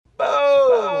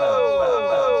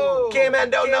K-Man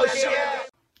don't know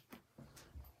shit.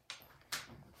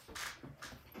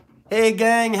 Hey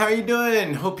gang, how you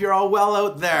doing? Hope you're all well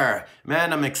out there.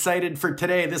 Man, I'm excited for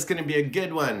today. This is going to be a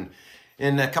good one.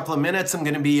 In a couple of minutes, I'm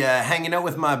going to be hanging out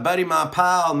with my buddy, my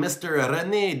pal, Mr.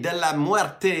 René de la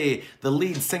Muerte, the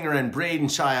lead singer and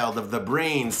brainchild of The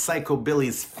Brains,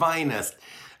 Psychobilly's finest.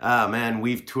 Man,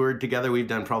 we've toured together. We've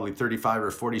done probably 35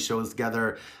 or 40 shows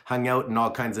together, hung out in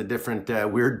all kinds of different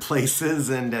weird places,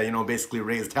 and basically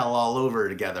raised hell all over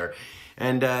together.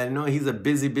 And he's a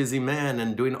busy man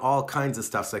and doing all kinds of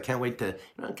stuff. So I can't wait to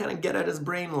kind of get at his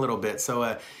brain a little bit.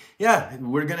 So yeah,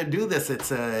 we're gonna do this.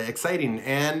 It's exciting.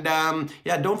 And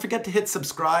yeah, don't forget to hit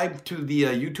subscribe to the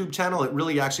YouTube channel. It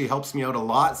really actually helps me out a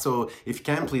lot. So if you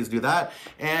can, please do that.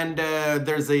 And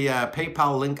there's a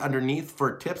PayPal link underneath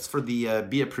for tips for the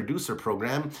Be a Producer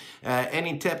program.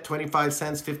 Any tip, 25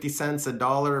 cents, 50 cents, $1,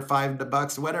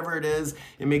 $5, whatever it is,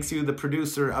 it makes you the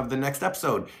producer of the next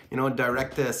episode.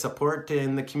 Direct support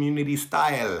in the community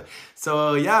style.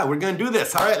 So yeah, we're gonna do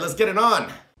this. All right, let's get it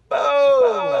on.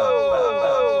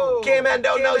 K-Man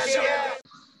don't know shit.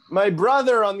 My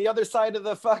brother on the other side of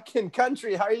the fucking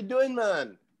country. How are you doing,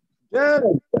 man? Good.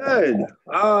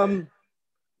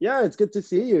 Yeah, it's good to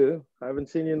see you. I haven't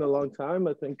seen you in a long time.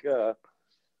 I think, what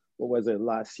was it,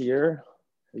 last year?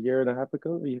 A year and a half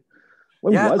ago? When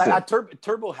was it? At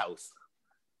Turbo House.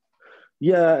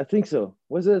 Yeah, I think so.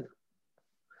 Was it?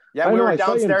 Yeah, we were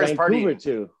downstairs partying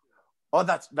too. Oh,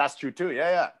 that's true too.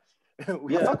 Yeah.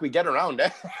 Fuck, we get around, eh?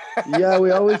 Yeah,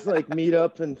 we always meet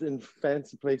up in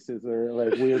fancy places or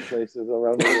weird places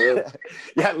around the world.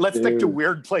 Yeah, let's stick to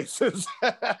weird places.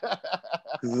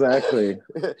 Exactly.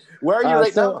 Where are you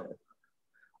right now?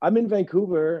 I'm in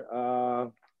Vancouver.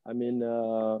 I'm in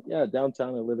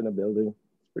downtown. I live in a building.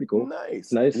 It's pretty cool.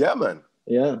 Nice. Yeah, man.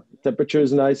 Yeah, temperature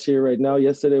is nice here right now.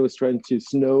 Yesterday was trying to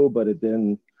snow, but it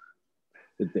didn't.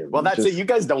 Well, that's it. You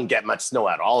guys don't get much snow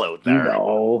at all out there.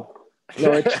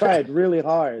 No, I tried really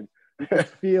hard. You could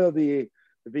feel the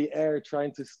air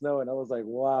trying to snow, and I was like,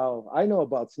 wow. I know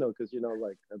about snow because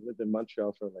I've lived in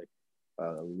Montreal for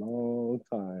a long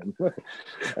time.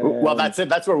 Well, that's it.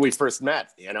 That's where we first met.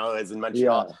 Is in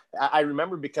Montreal. Yeah. I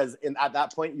remember because at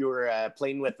that point you were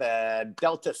playing with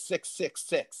Delta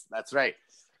 666. That's right.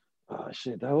 Oh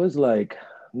shit, that was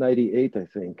 98, I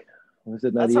think. Was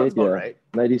it 98? That sounds about right.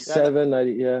 97,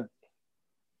 90, yeah.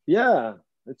 Yeah,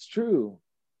 it's true.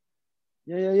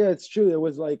 Yeah, it's true. It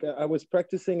was I was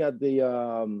practicing at the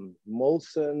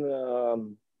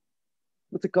Molson,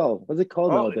 what's it called? What's it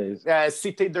called nowadays?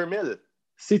 Cité 2000.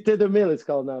 Cité 2000 it's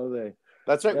called nowadays.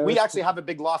 That's right. Yeah, we actually have a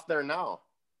big loft there now.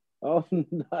 Oh,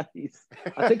 nice.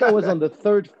 I think I was on the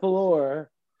third floor,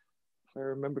 if I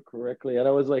remember correctly. And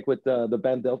I was with the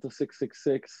band Delta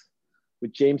 666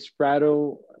 with James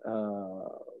Prado.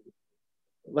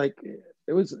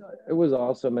 It was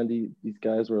awesome. And these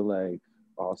guys were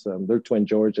awesome. They're twin,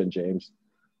 George and James,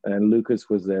 and Lucas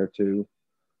was there too.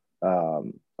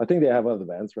 I think they have other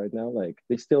bands right now.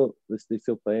 They still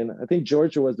playing. I think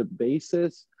George was the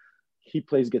bassist. He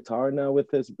plays guitar now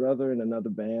with his brother in another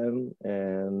band,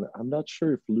 and I'm not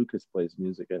sure if Lucas plays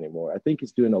music anymore. I think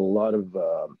he's doing a lot of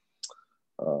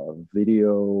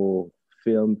video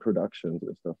film productions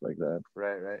and stuff like that.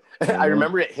 Right. I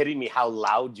remember it hitting me how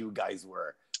loud you guys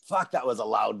were. Fuck, that was a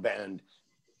loud band.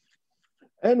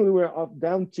 And we were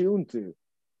down tuned too.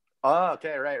 Oh,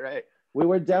 okay, right. We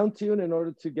were down tuned in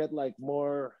order to get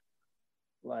more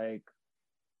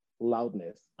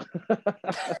loudness.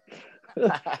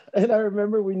 And I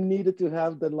remember we needed to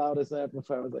have the loudest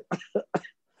amplifier. I was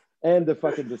and the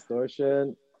fucking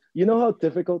distortion. You know how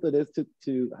difficult it is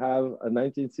to have a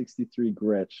 1963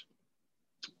 Gretsch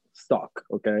stock,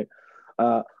 okay?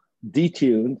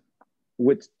 Detuned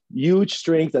with huge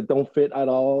strings that don't fit at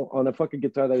all on a fucking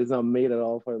guitar that is not made at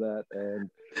all for that. And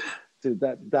dude,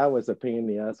 that was a pain in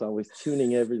the ass. I was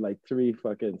tuning every 3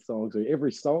 fucking songs, or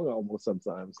every song almost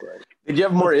sometimes. Did you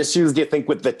have more issues, do you think,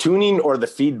 with the tuning or the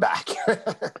feedback?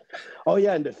 Oh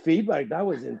yeah, and the feedback, that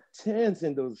was intense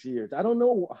in those years. I don't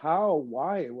know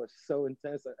why it was so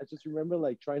intense. I just remember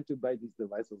trying to buy these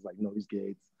devices noise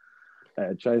gates,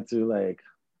 trying to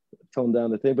tone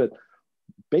down the thing. But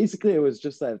basically it was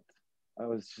just that I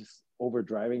was just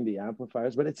overdriving the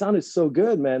amplifiers, but it sounded so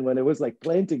good, man. When it was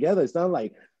playing together, it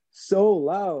sounded so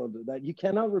loud that you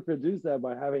cannot reproduce that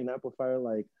by having an amplifier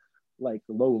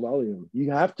low volume.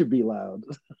 You have to be loud.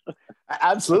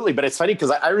 Absolutely. But it's funny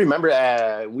because I remember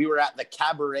we were at the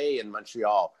Cabaret in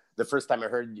Montreal the first time I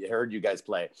heard you guys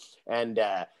play, and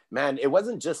man, it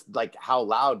wasn't just how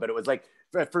loud, but it was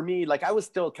for me, like I was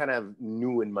still kind of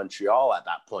new in Montreal at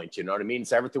that point, you know what I mean?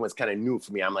 So everything was kind of new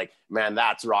for me. I'm like, man,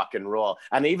 that's rock and roll.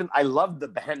 And I loved the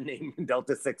band name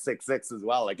Delta 666 as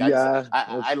well. Like Yeah,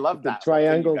 I love the that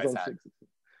triangles on 6.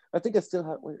 I think I still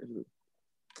have. Where is it?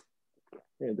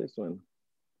 Yeah, this one.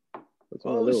 That's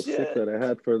one of the little six that I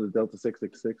had for the Delta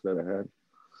 666 that I had.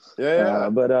 Yeah.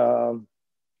 But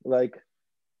like,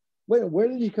 where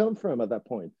did you come from at that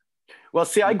point? Well,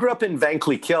 see, I grew up in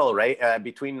Vankleek-Hill, right,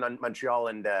 between Montreal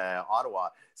and Ottawa.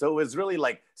 So it was really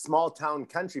like small town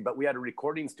country, but we had a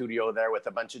recording studio there with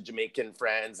a bunch of Jamaican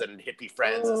friends and hippie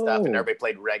friends and stuff, and everybody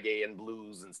played reggae and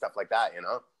blues and stuff like that, you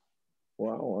know?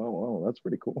 Wow. That's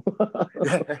pretty cool.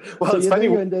 Well, so it's funny.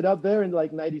 You ended up there in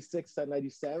like 96 and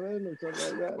 97 or something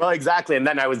like that? Well, exactly. And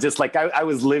then I was just like, I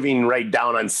was living right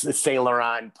down on Saint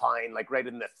Laurent Pine, like right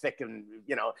in the thick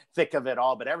of it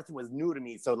all, but everything was new to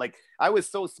me. So like, I was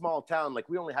so small town, like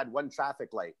we only had one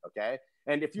traffic light. Okay.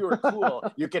 And if you were cool,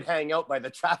 you could hang out by the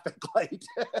traffic light.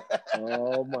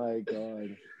 Oh my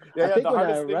God. Yeah, I think when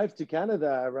I arrived to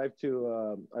Canada, I arrived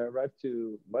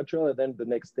to Montreal, and then the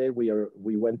next day we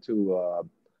went to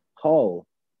Hull,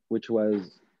 which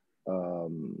was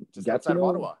just outside of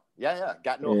Ottawa. Yeah.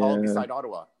 Gatineau, Hull, beside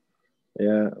Ottawa.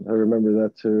 Yeah, I remember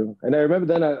that too. And I remember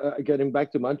then I getting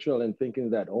back to Montreal and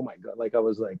thinking that, oh my God, like I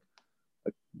was like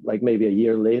maybe a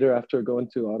year later after going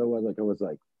to Ottawa, like I was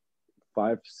like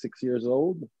 5, 6 years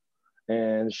old,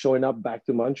 and showing up back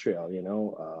to Montreal, you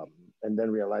know, and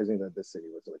then realizing that the city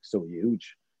was like so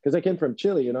huge. Because I came from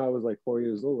Chile, you know, I was like 4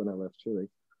 years old when I left Chile,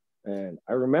 and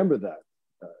I remember that.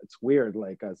 It's weird,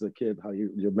 like as a kid, how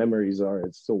your memories are.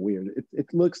 It's so weird.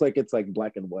 It looks like it's like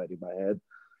black and white in my head.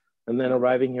 And then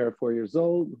arriving here at 4 years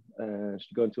old,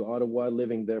 going to Ottawa,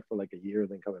 living there for like a year,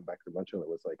 then coming back to Montreal, it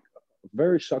was like a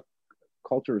very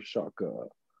culture shock.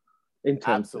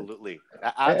 Intense. Absolutely.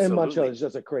 And Montreal is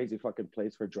just a crazy fucking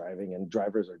place for driving, and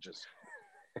drivers are just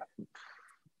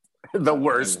the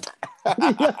worst.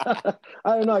 Yeah.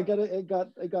 I don't know. It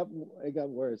got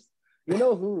worse. You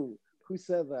know who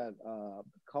said that?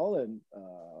 Colin,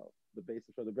 the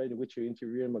bassist for the Brain, in which you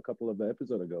interviewed him a couple of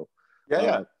episodes ago.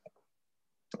 Yeah.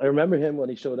 I remember him when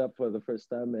he showed up for the first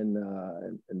time in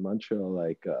Montreal,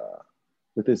 like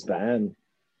with his band,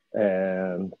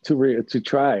 and to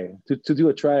do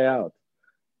a tryout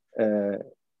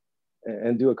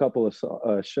and do a couple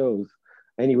of shows,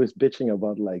 and he was bitching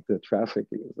about like the traffic.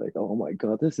 He was like, "Oh my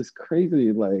God, this is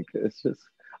crazy!" Like it's just.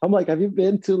 I'm like, "Have you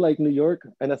been to like New York?"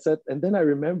 And I said, and then I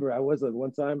remember I was at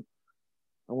one time,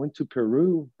 I went to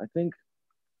Peru, I think,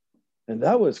 and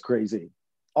that was crazy.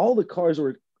 All the cars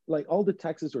were like, all the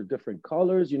taxis were different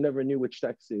colors. You never knew which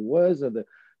taxi it was, or the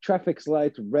traffic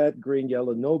lights, red, green,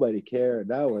 yellow, nobody cared.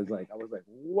 That was like, I was like,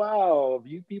 wow,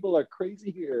 you people are crazy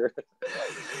here.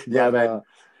 Yeah, but, man.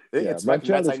 It's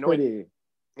Montreal is pretty.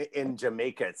 In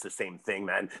Jamaica, it's the same thing,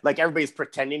 man. Like everybody's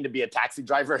pretending to be a taxi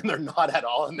driver and they're not at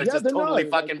all, and they're just totally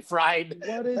fucking fried.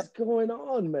 What is going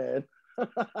on, man?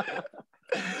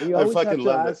 You always have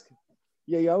to ask.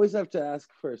 Yeah, you always have to ask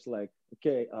first, like,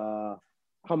 okay,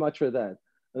 how much for that?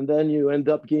 And then you end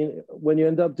up when you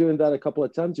end up doing that a couple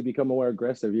of times, you become more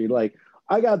aggressive. You're like,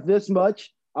 I got this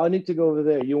much, I need to go over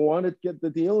there. You want to get the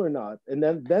deal or not? And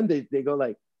then they go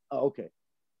like, oh, okay.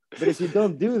 But if you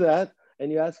don't do that,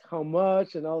 and you ask how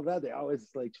much and all that, they always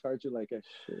like charge you like a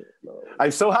shit load. I'm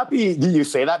so happy you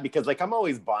say that, because like I'm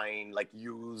always buying like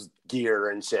used gear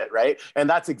and shit, right? And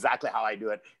that's exactly how I do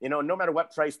it. You know, no matter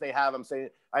what price they have,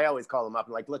 I always call them up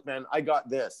and like, look, man, I got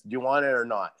this. Do you want it or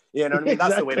not? You know what I mean? Exactly.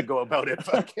 That's the way to go about it.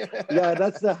 Yeah,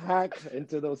 that's the hack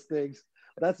into those things.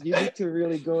 You need to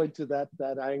really go into that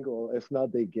angle. If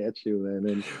not, they get you.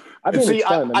 And I mean, it's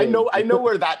fun. I know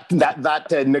where that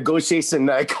negotiation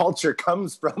culture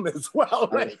comes from as well,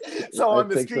 right? So on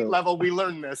the street level, we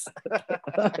learn this.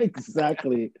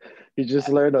 Exactly. You just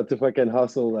learn how to fucking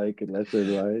hustle like left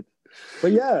and right.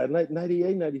 But yeah,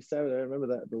 98, 97, I remember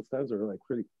that those times were like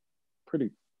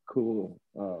pretty cool.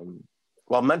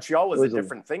 Well, Montreal was a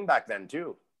different thing back then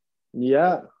too.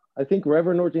 Yeah. I think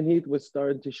Reverend Norton Heath was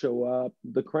starting to show up.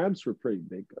 The Cramps were pretty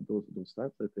big at those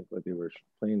times. I think like they were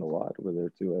playing a lot over there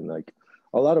too, and like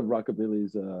a lot of rockabilly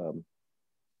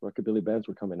bands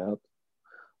were coming out.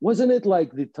 Wasn't it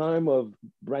like the time of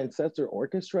Brian Setzer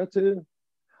Orchestra too?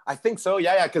 I think so.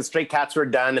 Yeah, because Stray Cats were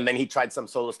done, and then he tried some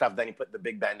solo stuff. Then he put the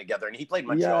big band together, and he played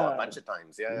Montreal a bunch of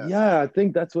times. Yeah. I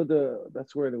think that's where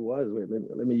it was. Wait,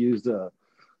 let me use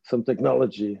some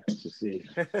technology to see.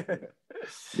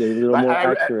 They're a little more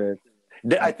accurate.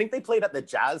 I think they played at the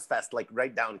Jazz Fest, like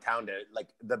right downtown, to like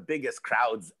the biggest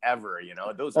crowds ever. You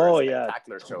know, those are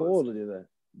spectacular shows. Totally.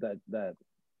 That.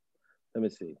 Let me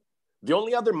see. The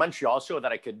only other Montreal show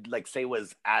that I could like say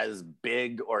was as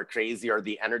big or crazy or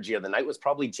the energy of the night was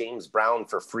probably James Brown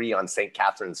for free on St.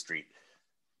 Catherine Street.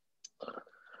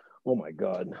 Oh my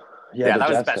God. Yeah, that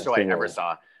was the Jazz best show I Festival. ever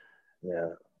saw. Yeah,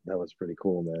 that was pretty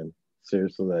cool, man.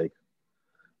 Seriously, like,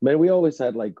 man, we always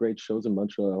had like great shows in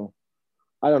Montreal.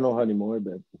 I don't know how anymore,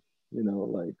 but you know,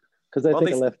 like, because I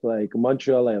think I left like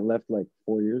Montreal. I left like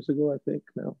 4 years ago, I think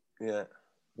now. Yeah.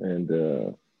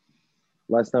 And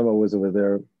last time I was over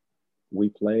there, we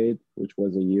played, which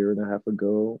was a year and a half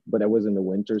ago, but I was in the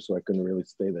winter, so I couldn't really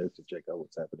stay there to check out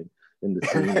what's happening in the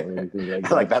scene or anything like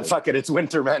that. Like that, fuck it, it's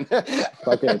winter, man.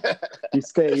 Fuck it. You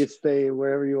stay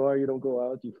wherever you are, you don't go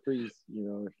out, you freeze, you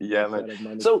know. Yeah,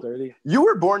 man. So 30. You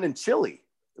were born in Chile.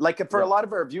 Like for a lot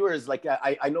of our viewers, like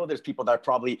I know there's people that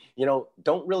probably, you know,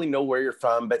 don't really know where you're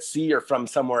from, but see you're from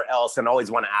somewhere else and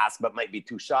always want to ask, but might be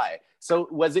too shy. So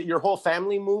was it your whole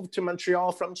family moved to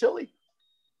Montreal from Chile?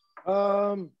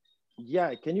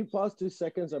 Yeah, can you pause 2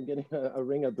 seconds? I'm getting a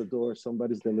ring at the door.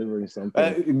 Somebody's delivering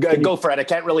something. Go for it. I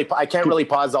can't really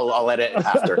pause. I'll edit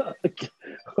after.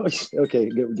 Okay,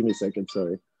 give me a second.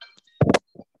 Sorry.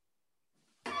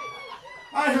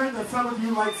 I heard that some of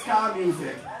you like ska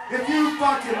music. If you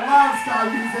fucking love ska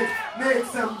music, make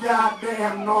some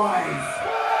goddamn noise.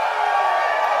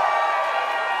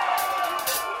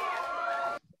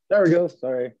 There we go.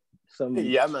 Sorry.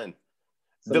 Yeah, man.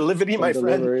 Delivery, my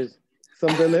friend.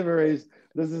 Some deliveries.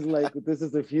 This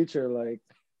is the future. Like,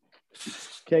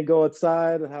 can't go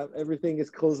outside. Everything is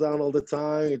closed down all the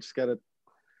time. You just gotta,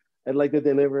 and like they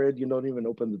deliver it, you don't even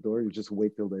open the door. You just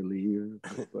wait till they leave.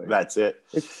 Like, that's it.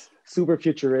 It's super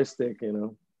futuristic, you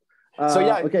know. So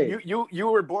yeah, okay. You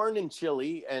were born in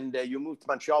Chile and you moved to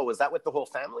Montreal. Was that with the whole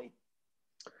family?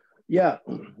 Yeah.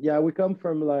 We come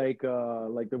from like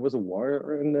there was a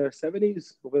war in the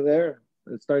 70s over there.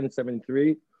 It started in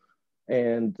 73.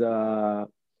 And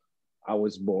I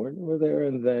was born over there,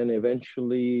 and then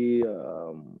eventually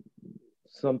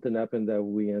something happened that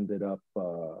we ended up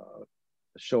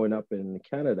showing up in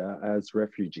Canada as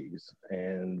refugees.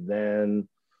 And then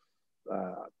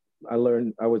I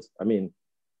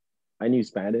knew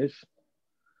Spanish.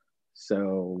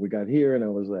 So we got here and I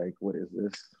was like, what is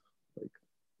this? Like,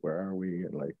 where are we?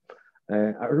 And like,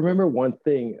 I remember one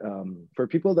thing, for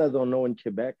people that don't know, in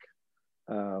Quebec,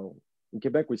 in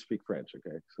Quebec, we speak French,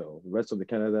 okay? So the rest of the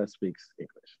Canada speaks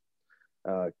English.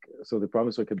 So the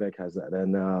province of Quebec has that.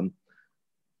 And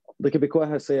the Quebecois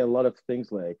has say a lot of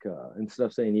things like, instead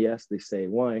of saying yes, they say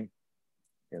why,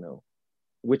 you know,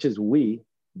 which is we,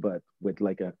 but with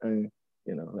like a, you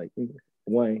know, like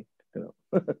why, you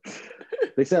know.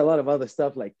 They say a lot of other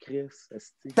stuff like Chris,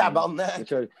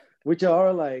 which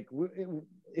are like,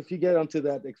 if you get onto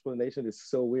that explanation, it's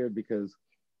so weird because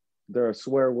there are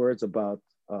swear words about,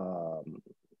 how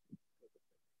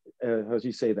do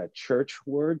you say that, church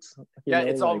words? Yeah,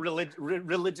 it's all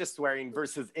religious swearing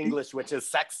versus English, which is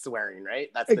sex swearing, right?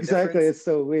 That's the exactly difference. It's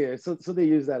so weird. So they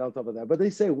use that on top of that, but they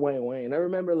say Wayne Wayne. I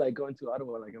remember like going to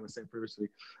Ottawa, like I was saying previously,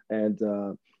 and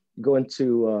going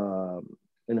to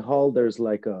in Hull, there's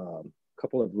like a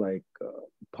couple of like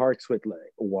parks with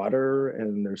like water,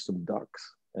 and there's some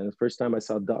ducks. And the first time I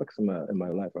saw ducks in my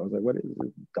life, I was like, what is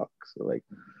this, ducks? So like,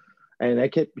 and I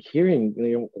kept hearing,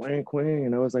 you know, wank, wank,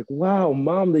 and I was like, wow,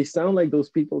 Mom, they sound like those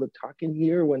people that talk in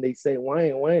here when they say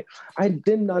wank, wank. I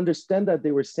didn't understand that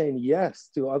they were saying yes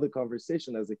to other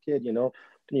conversation as a kid, you know.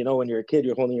 When you're a kid,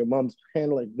 you're holding your mom's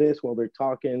hand like this while they're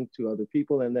talking to other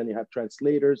people, and then you have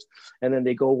translators, and then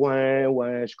they go, wank,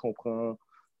 wank, je comprends,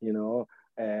 you know.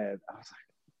 And I was like,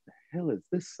 what the hell is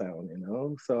this sound, you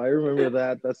know? So I remember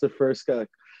that's the first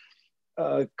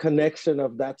connection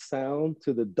of that sound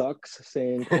to the ducks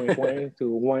saying quang, quang, to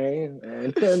wang,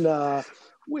 and then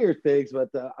weird things, but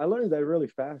I learned that really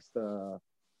fast. I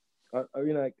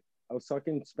was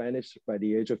talking Spanish by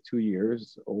the age of 2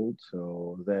 years old,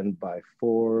 so then by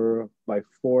four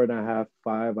and a half,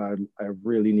 5, I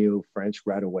really knew French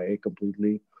right away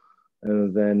completely,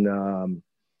 and then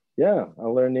I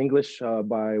learned English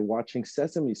by watching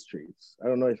Sesame Streets. I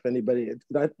don't know if anybody,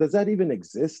 does that even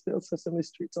exist still, Sesame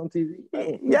Streets on TV?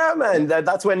 Yeah, man.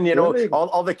 That's when, you know, Really?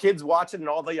 all the kids watching and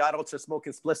all the adults are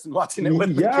smoking spliffs and watching it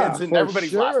with the kids, and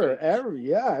everybody's laughing.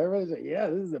 Everybody's like, yeah,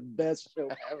 this is the best show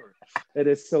ever. It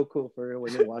is so cool for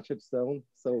when you watch it, so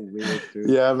weird, dude.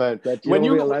 Yeah, man. That you don't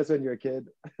realize when you're a kid.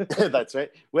 That's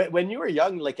right. When you were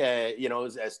young, like, you know,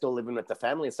 still living with the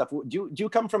family and stuff, do you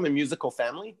come from a musical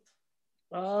family?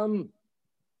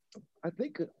 I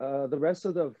think the rest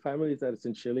of the families that's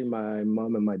in Chile, my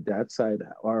mom and my dad's side,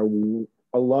 are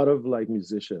a lot of like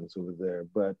musicians over there.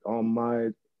 But on my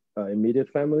immediate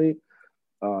family,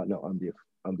 no, I'm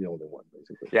I'm the only one,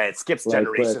 basically. Yeah, it skips Like,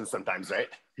 generations sometimes, right?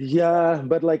 Yeah,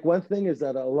 but like one thing is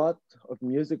that a lot of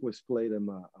music was played in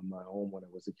my home when I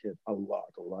was a kid. A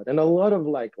lot, and a lot of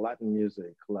like Latin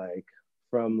music, like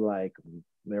from like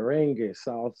merengue,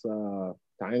 salsa,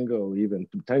 tango. Even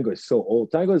tango is so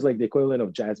old. Tango is like the equivalent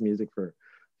of jazz music for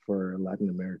Latin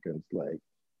Americans. Like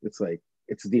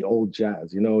it's the old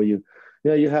jazz. You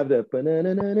have the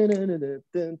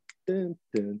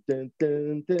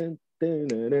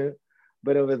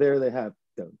but over there they have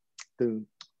dun, dun,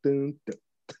 dun, dun.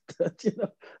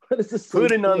 But it's the same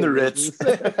Putting on thing. the Ritz.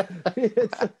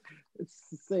 It's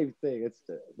the same thing.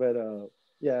 But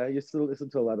yeah, I used to listen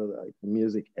to a lot of like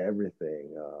music,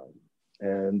 everything,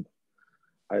 and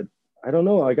I don't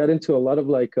know. I got into a lot of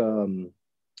like in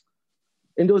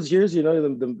those years,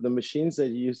 the machines that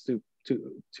you used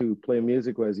to play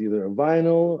music was either a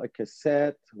vinyl, a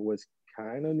cassette was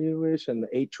kind of newish, and the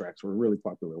 8 tracks were really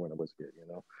popular when I was a kid.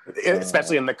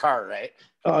 Especially in the car, right?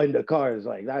 Oh, in the car is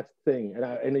like that thing,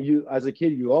 and you as a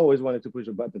kid, you always wanted to push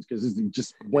the buttons because it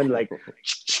just went like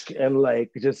and like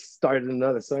just started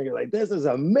another song. You're like, this is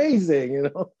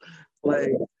amazing,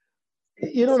 like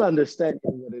you don't understand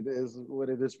what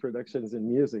it is productions in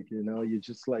music. You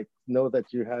just like know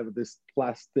that you have this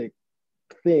plastic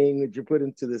thing that you put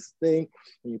into this thing,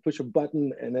 and you push a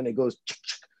button, and then it goes.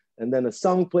 And then a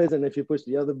song plays, and if you push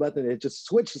the other button, it just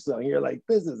switches song. You're like,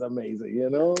 this is amazing, You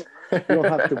don't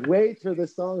have to wait for the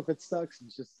song. If it sucks, you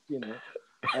just,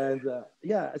 And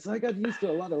yeah, so I got used to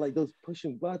a lot of like those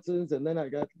pushing buttons, and then I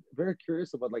got very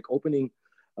curious about like opening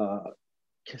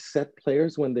cassette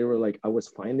players when they were like, I was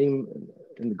finding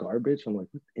in the garbage. I'm like,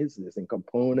 what is this? And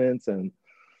components and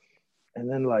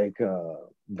then like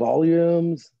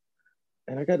volumes.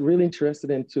 And I got really interested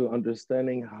into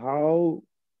understanding how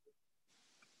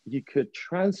you could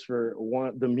transfer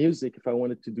the music if I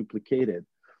wanted to duplicate it.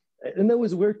 And that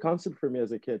was a weird concept for me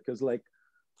as a kid, because like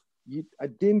I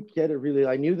didn't get it really.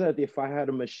 I knew that if I had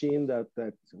a machine that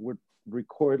would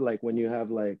record, like when you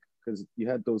have like, because you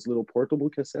had those little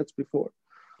portable cassettes before.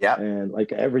 Yeah. And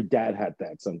like every dad had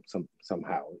that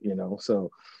somehow, so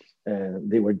and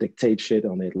they would dictate shit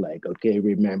on it, like, okay,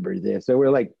 remember this. They were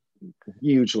like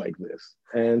huge like this.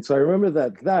 And so I remember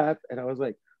that and I was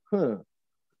like, huh.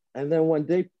 And then one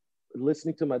day,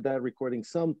 listening to my dad recording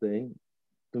something,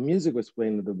 the music was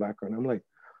playing in the background. I'm like,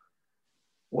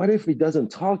 what if he doesn't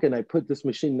talk and I put this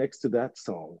machine next to that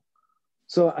song?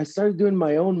 So I started doing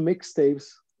my own mixtapes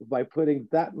by putting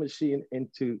that machine in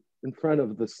front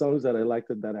of the songs that I liked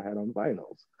that I had on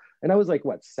vinyls. And I was like,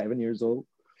 7 years old?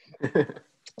 And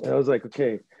I was like,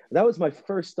 okay. That was my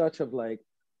first touch of like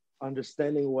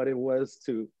understanding what it was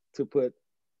to put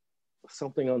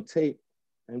something on tape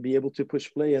and be able to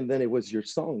push play, and then it was your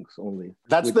songs only.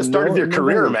 That's the start of your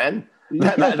career, man.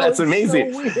 That's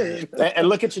amazing. So and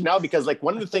look at you now, because like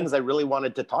one of the things I really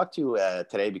wanted to talk to you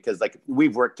today, because like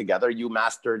we've worked together. You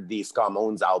mastered the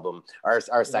Scamones album, our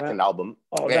second album.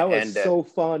 Oh, that was so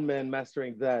fun, man,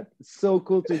 mastering that. So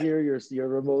cool to hear your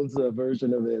Ramones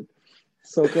version of it.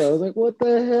 So cool. I was like, what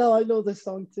the hell? I know this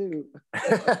song too.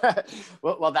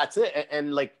 well, that's it.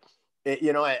 And like,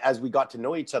 as we got to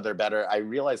know each other better, I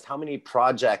realized how many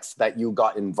projects that you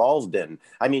got involved in.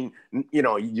 I mean,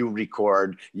 you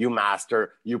record, you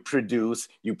master, you produce,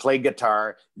 you play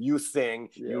guitar, you sing,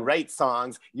 you write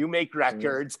songs, you make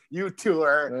records, you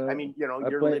tour. I mean,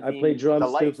 I play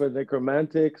drums too for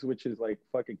Necromantics, which is like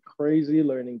fucking crazy,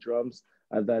 learning drums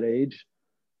at that age.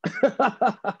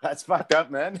 That's fucked up,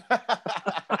 man.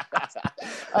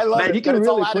 I love it. You can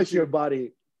really push your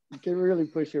body. You can really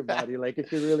push your body. Like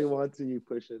if you really want to, you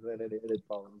push it, and it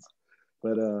follows.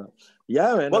 But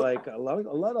yeah, man. Well, like a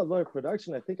lot of our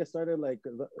production. I think I started like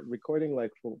recording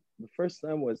like the first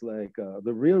time was like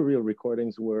the real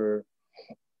recordings were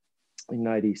in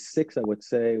 '96, I would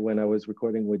say, when I was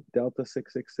recording with Delta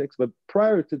 666. But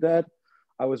prior to that,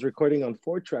 I was recording on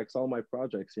 4 tracks all my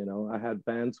projects. I had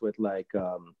bands with like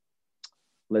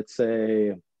let's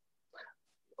say.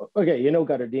 Okay,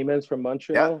 Gutter Demons from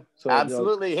Montreal. Yeah, so,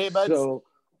 absolutely. Hey, buds. So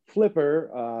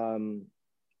Flipper,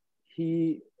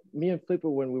 me and Flipper,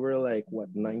 when we were like,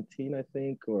 19, I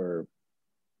think, or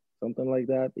something like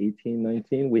that, 18,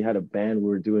 19, we had a band. We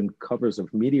were doing covers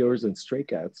of Meteors and Stray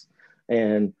Cats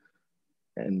and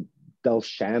Del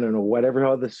Shannon or whatever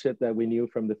other shit that we knew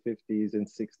from the 50s and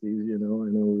 60s, I know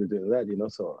we were doing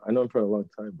that, so I know him for a long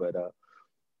time, but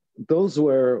those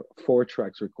were 4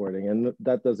 tracks recording, and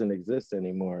that doesn't exist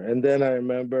anymore. And then I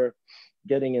remember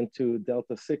getting into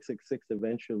Delta 666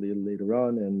 eventually later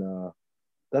on, and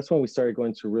that's when we started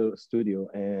going to real studio.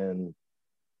 And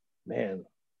man,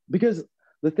 because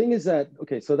the thing is that,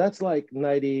 okay, so that's like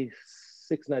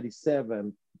 96,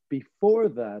 97, before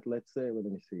that, let's say, well,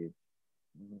 let me see.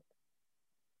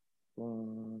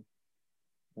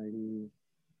 90,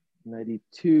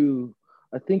 92.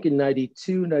 I think in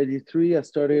 92, 93, I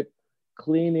started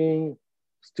cleaning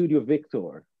Studio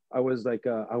Victor. I was like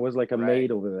a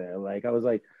maid over there. Like I was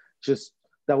like, just,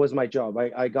 that was my job.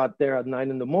 I got there at 9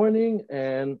 in the morning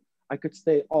and I could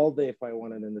stay all day if I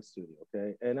wanted in the studio,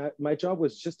 okay? And my job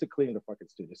was just to clean the fucking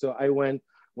studio. So I went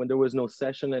when there was no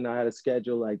session and I had a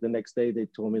schedule, like the next day they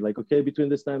told me like, okay, between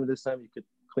this time and this time, you could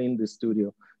clean the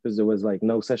studio because there was like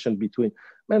no session between.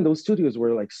 Man, those studios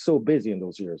were like so busy in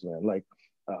those years, man. Like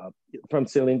from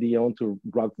Celine Dion to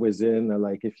Rock Voisine,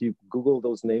 like if you Google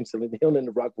those names, Celine Dion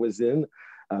and Rock Voisine,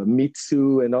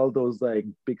 Mitsu and all those like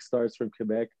big stars from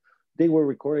Quebec, they were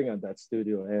recording at that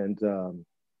studio. And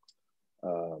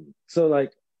so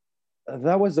like,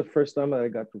 that was the first time I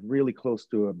got really close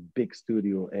to a big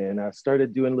studio and I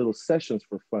started doing little sessions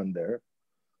for fun there.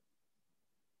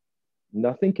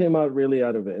 Nothing came out really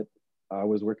out of it. I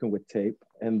was working with tape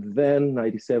and then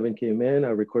 97 came in, I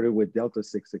recorded with Delta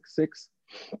 666.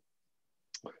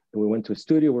 And we went to a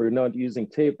studio. We were not using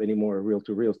tape anymore,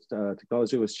 reel-to-reel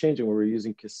technology was changing. We were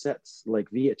using cassettes, like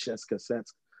VHS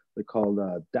cassettes. They're called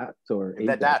DAT or ADAT.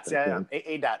 The DATs,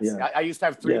 ADATs. Yeah. I used to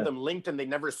have three of them linked and they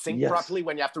never sync properly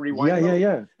when you have to rewind them.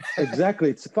 Yeah. Exactly.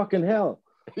 It's fucking hell.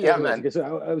 Yeah, man.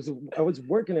 So I was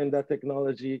working in that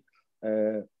technology.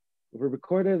 We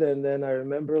recorded and then I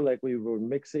remember like we were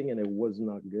mixing and it was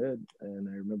not good. And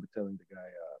I remember telling the guy,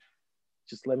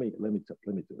 just let me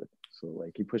do it. So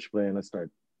like he pushed play and I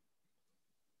started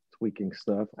tweaking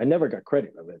stuff. I never got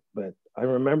credit of it, but I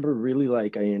remember really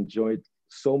like I enjoyed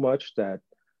so much that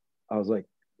I was like,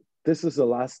 this is the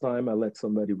last time I let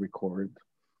somebody record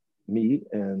me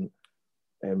and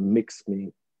mix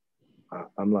me.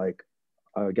 I'm like,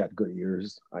 I got good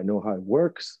ears. I know how it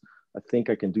works. I think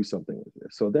I can do something with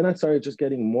this. So then I started just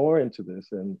getting more into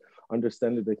this and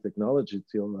understanding the technology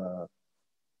till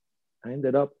I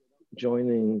ended up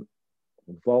joining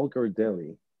Vulgar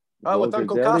Deli. Oh, with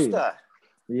Uncle Costa.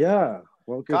 Yeah.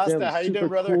 Vulgar Costa, Deli. how you doing,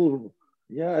 brother? Cool.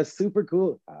 Yeah, super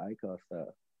cool. Hi, Costa.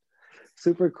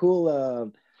 Super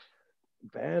cool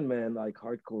band, man, like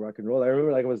hardcore rock and roll. I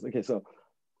remember like I was, okay, so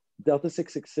Delta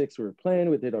 666, we were playing,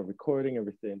 we did our recording,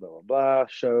 everything, blah, blah, blah,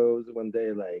 shows. One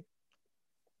day, like,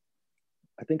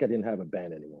 I think I didn't have a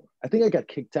band anymore. I think I got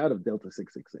kicked out of Delta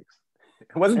 666.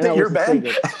 Wasn't it your band?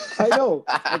 I know.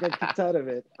 I got kicked out of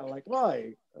it. I'm like,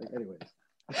 why? Like, anyways.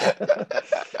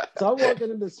 So I'm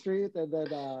walking in the street and then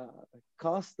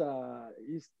Costa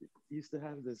used to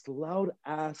have this loud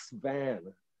ass van.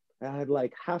 I had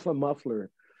like half a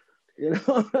muffler, you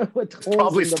know, with holes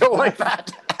probably in the still back. like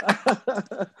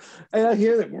that. And I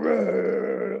hear it.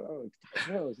 Oh,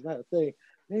 hell, is that a thing?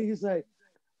 And he's like,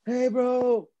 hey,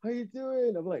 bro, how you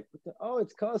doing? I'm like, oh,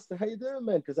 it's Costa. How you doing,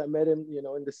 man? Because I met him, you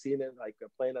know, in the scene and like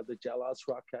playing at the Jalas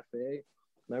Rock Cafe.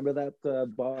 Remember that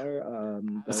bar?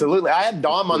 Absolutely. I had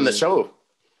Dom on the show.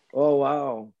 Oh,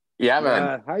 wow. Yeah,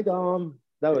 man. Hi, Dom.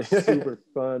 That was super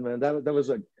fun, man. That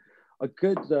was a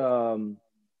good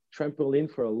trampoline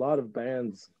for a lot of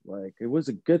bands. Like it was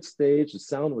a good stage. The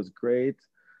sound was great.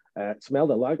 It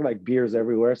smelled a lot like beers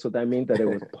everywhere. So that meant that it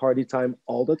was party time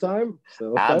all the time.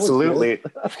 So absolutely.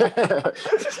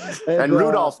 and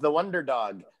Rudolph, the Wonder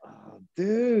Dog. Oh,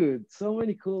 dude, so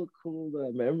many cool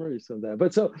memories of that.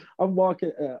 But so I'm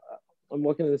walking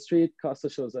in the street. Costa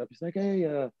shows up. He's like, hey,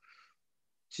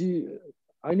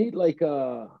 I need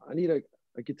a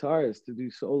guitarist to do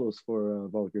solos for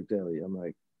Vulgar Deli. I'm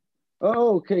like,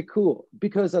 oh, okay, cool.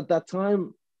 Because at that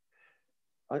time,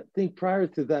 I think prior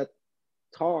to that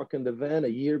talk in the van a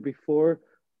year before,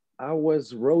 I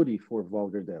was roadie for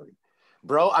Vulgar Deli.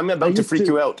 Bro, I'm about to freak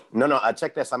you out. No,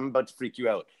 check this. I'm about to freak you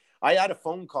out. I had a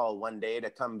phone call one day to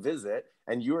come visit,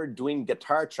 and you were doing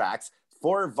guitar tracks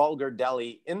for Vulgar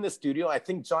Deli in the studio. I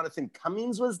think Jonathan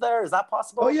Cummings was there. Is that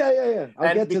possible? Oh, yeah.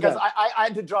 I'll get to that. Because I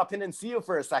had to drop in and see you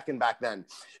for a second back then.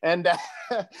 And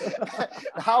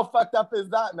how fucked up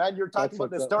is that, man? You're talking about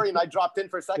this story, and I dropped in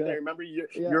for a second. I remember you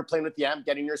were playing with the amp,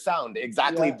 getting your sound.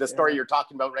 Exactly the story you're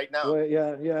talking about right now. Well,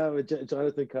 yeah. With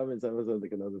Jonathan Cummings, that was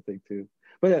like another thing too.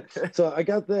 But yeah, so I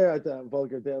got there at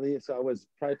Vulgar Deli. So I was,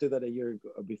 prior to that, a year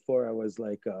before, I was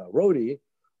like a roadie.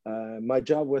 My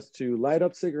job was to light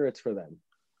up cigarettes for them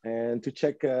and to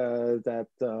check that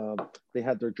they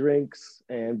had their drinks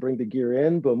and bring the gear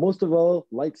in. But most of all,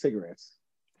 light cigarettes.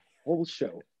 Whole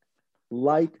show.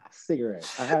 Light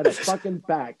cigarettes. I had a fucking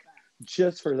pack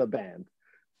just for the band.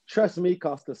 Trust me,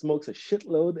 Costa smokes a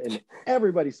shitload and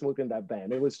everybody smoked in that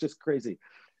band. It was just crazy.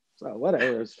 So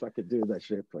whatever, let's fucking do that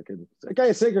shit. Fucking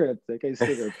okay, cigarette, drinks.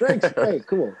 Okay,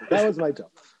 cool. That was my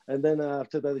job. And then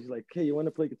after that, he's like, "Hey, you want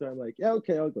to play guitar?" I'm like, "Yeah,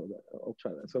 okay, I'll go. I'll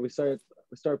try that." So we started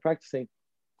practicing.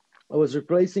 I was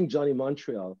replacing Johnny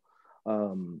Montreal.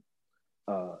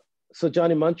 So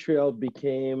Johnny Montreal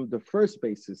became the first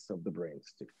bassist of the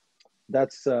Brains too.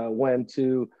 That's went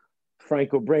to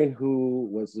Franco Brain, who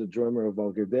was the drummer of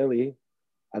Vulgar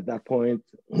at that point.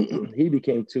 He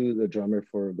became the drummer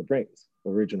for the Brains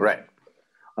originally.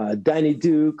 Right. Danny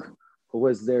Duke, who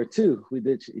was there too.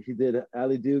 He did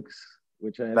Ali Dukes,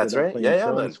 which I ended up playing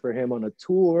drums for him on a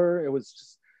tour. It was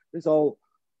just this all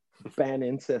band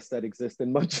incest that exists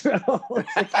in Montreal.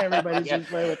 Like everybody's just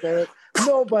playing with it.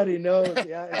 Nobody knows.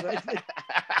 Yeah, exactly.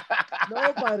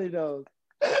 Nobody knows.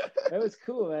 It was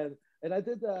cool, man. And I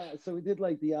did so we did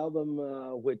like the album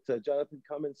with Jonathan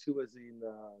Cummins, who was in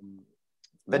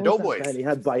the Doughboys. He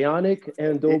had Bionic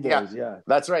and Doughboys. Yeah,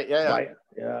 that's right.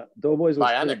 Yeah. Doughboys was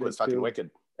Bionic was fucking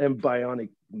wicked, and Bionic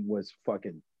was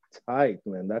fucking tight,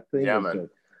 man. That thing was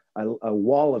a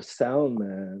wall of sound,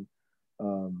 man.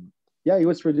 Yeah, he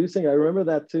was producing. I remember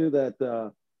that too.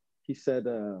 That he said,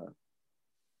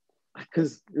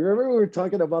 because remember we were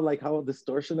talking about like how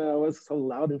distortion I was so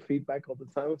loud and feedback all the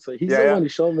time. So he's the one who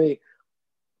showed me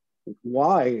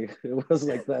why it was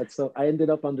like that. So I ended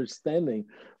up understanding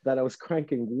that I was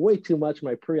cranking way too much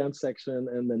my preamp section,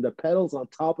 and then the pedals on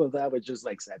top of that were just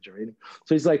like saturating.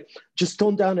 So he's like, just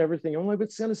tone down everything. I'm like,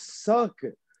 it's gonna suck.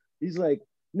 He's like,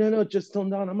 no, just tone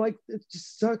down. I'm like, it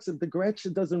just sucks that the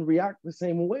Gretsch doesn't react the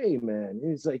same way, man.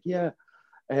 And he's like, yeah.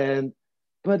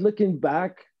 But looking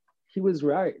back, he was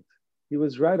right. He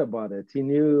was right about it. He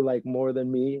knew like more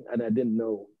than me, and I didn't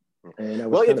know. And I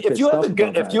was if you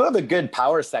have a good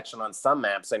power section on some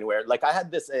amps anywhere, like I had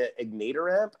this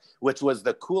Ignitor amp, which was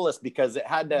the coolest because it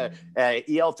had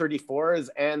EL34s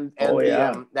and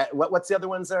what's the other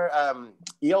ones there?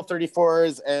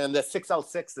 EL34s and the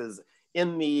 6L6s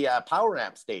in the power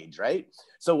amp stage, right?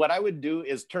 So what I would do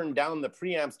is turn down the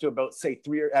preamps to about say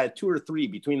 2 or 3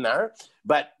 between there,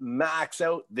 but max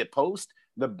out the post.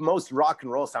 The most rock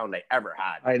and roll sound I ever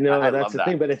had. I know, that's the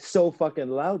thing, but it's so fucking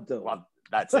loud though. Well,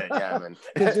 that's it, yeah, man.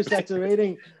 Because you're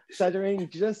saturating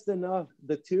just enough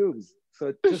the tubes, so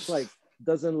it just like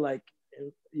doesn't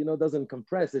doesn't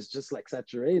compress. It's just like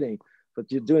saturating. But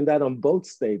you're doing that on both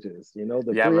stages, the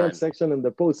preamp section and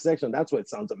the post section. That's why it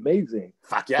sounds amazing.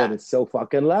 Fuck yeah! But it's so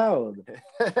fucking loud.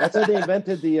 That's why they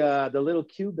invented the little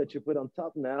cube that you put on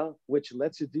top now, which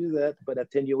lets you do that, but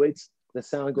attenuates the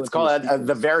sound. It's called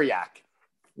the Variac.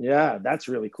 Yeah, that's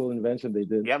really cool invention they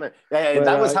did. Yeah, man.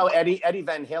 That was how Eddie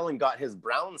Van Halen got his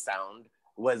brown sound,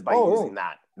 was by using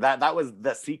that. That was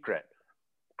the secret.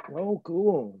 Oh,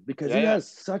 cool. Because he has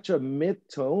such a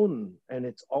mid-tone, and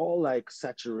it's all like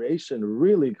saturation,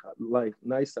 really like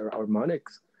nice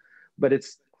harmonics. But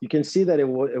you can see that it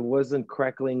wasn't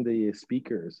crackling the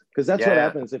speakers, because that's what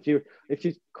happens if you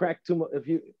crack too much.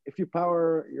 If you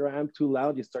power your amp too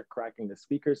loud, you start cracking the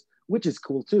speakers, which is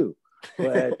cool too.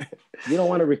 But you don't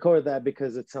want to record that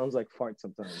because it sounds like fart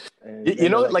sometimes. And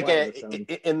in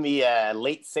the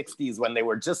late 60s, when they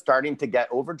were just starting to get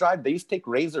overdrive, they used to take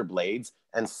razor blades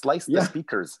and slice the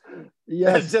speakers.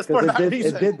 Yes, just for that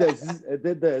reason. It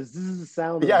did the zzz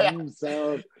sound,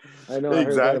 sound. I know, I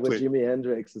heard that with Jimi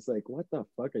Hendrix. It's like, what the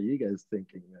fuck are you guys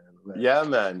thinking, man? Yeah,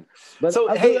 man. But so,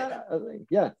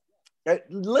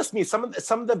 list me some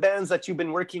of the bands that you've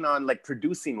been working on, like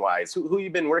producing wise. Who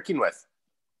you've been working with?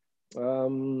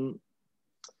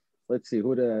 Let's see,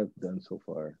 who did I have done so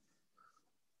far?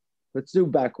 Let's do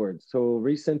backwards. So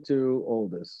recent to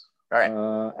oldest. All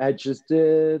right. I just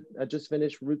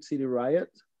finished Root City Riot.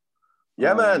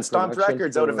 Yeah, man. Stomp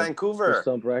Records out of Vancouver.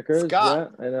 Stomp Records.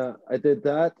 Scott. Yeah, and I did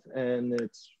that, and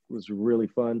it was really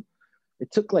fun.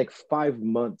 It took like 5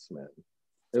 months, man.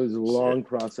 It was a long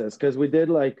process because we did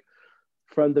like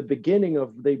from the beginning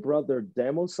they brought their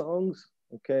demo songs,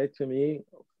 to me,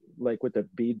 like with the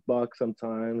beatbox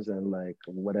sometimes and like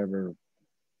whatever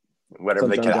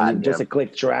they could add, just a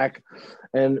click track,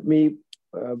 and me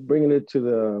bringing it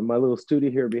to my little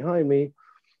studio here behind me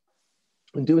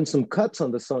and doing some cuts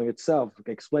on the song itself,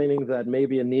 explaining that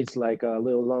maybe it needs like a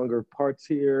little longer parts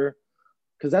here,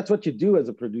 because that's what you do as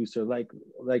a producer. Like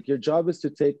your job is to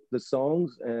take the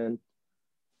songs and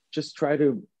just try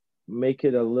to make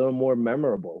it a little more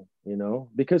memorable,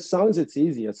 because songs, it's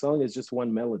easy. A song is just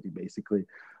one melody basically,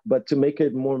 but to make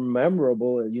it more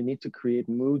memorable, you need to create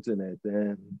moods in it,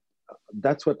 and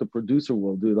that's what the producer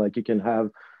will do. Like you can have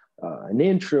an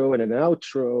intro and an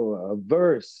outro, a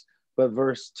verse, but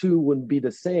verse 2 wouldn't be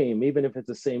the same. Even if it's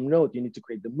the same note, you need to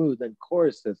create the mood. Then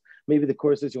choruses, maybe the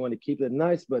choruses you want to keep it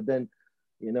nice, but then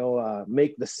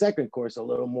make the second course a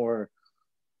little more,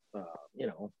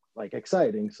 like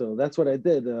exciting. So that's what I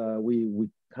did. We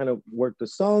kind of worked the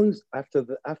songs.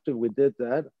 After we did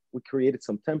that, we created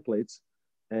some templates,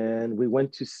 and we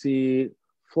went to see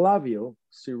Flavio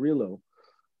Cirillo,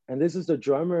 and this is the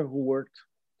drummer who worked.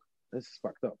 This is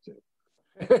fucked up too.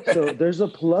 So there's a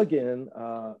plugin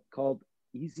called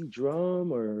Easy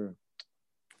Drum or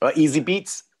Easy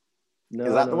Beats. No,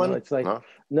 is that the one? It's like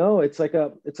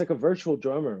it's like a virtual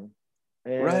drummer.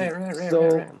 And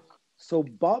right. So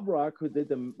Bob Rock, who did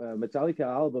the Metallica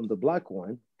album, the Black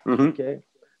One, okay,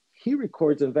 he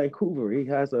records in Vancouver. He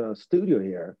has a studio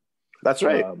here. That's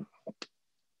right.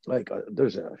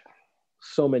 There's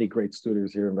so many great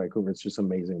studios here in Vancouver. It's just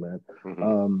amazing, man.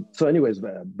 So anyways,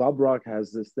 Bob Rock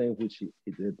has this thing, which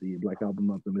he did the Black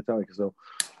Album of the Metallica. So,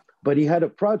 but he had a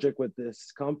project with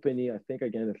this company. I think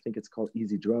it's called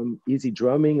Easy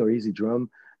Drumming or Easy Drum.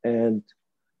 And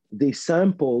they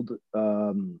sampled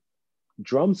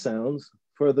drum sounds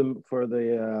for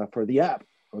the app.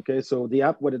 Okay. So the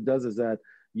app, what it does is that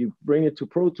you bring it to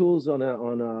Pro Tools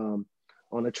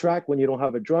on a track when you don't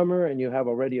have a drummer and you have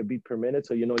already a beat per minute.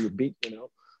 So your beat,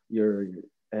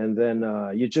 and then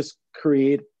you just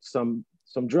create some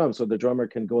drums. So the drummer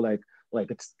can go like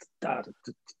it's da, da,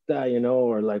 da,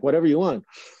 or like whatever you want.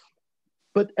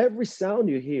 But every sound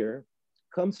you hear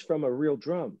comes from a real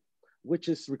drum, which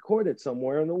is recorded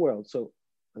somewhere in the world. So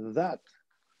that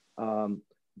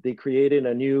they created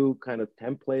a new kind of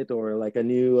template or like a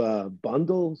new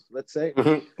bundle, let's say.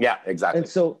 Yeah, exactly. And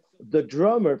so the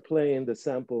drummer playing the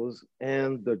samples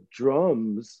and the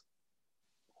drums,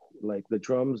 like the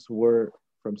drums were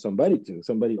from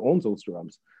somebody owns those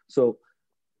drums. So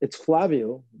it's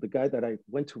Flavio, the guy that I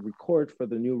went to record for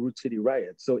the new Root City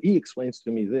Riot. So he explains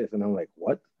to me this, and I'm like,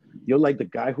 what? You're like the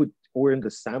guy who were in the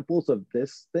samples of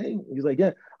this thing? He's like,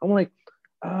 yeah. I'm like,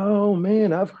 oh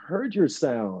man, I've heard your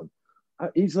sound.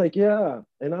 He's like, yeah.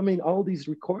 And I mean, all these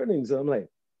recordings. I'm like,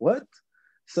 what?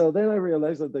 So then I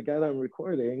realized that the guy that I'm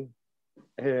recording,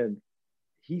 and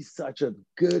he's such a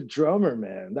good drummer,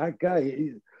 man. That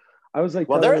guy, I was like,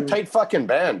 well, they're a tight fucking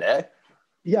band, eh?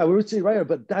 Yeah, we would say right,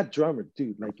 but that drummer,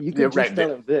 dude, like you could just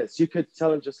tell him this. You could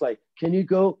tell him just like, can you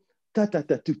go ta ta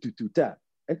ta tu tu tu ta?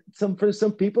 And for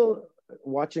some people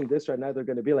watching this right now, they're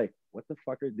gonna be like, what the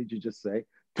fucker did you just say?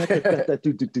 Ta ta ta ta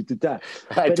tu tu tu tu ta.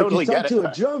 I totally get it. To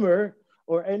a drummer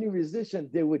or any musician,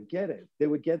 they would get it. They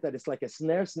would get that it's like a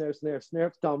snare,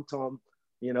 tom,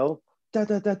 ta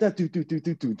ta ta ta tu tu tu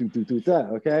tu tu tu tu tu ta.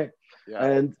 Okay, yeah.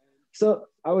 And so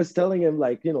I was telling him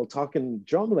talking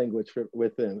drum language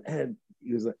with him, and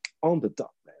he was like on the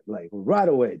top, man, like right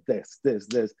away. This,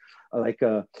 like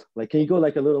can you go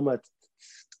like a little much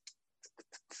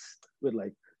with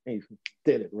like, and he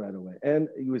did it right away, and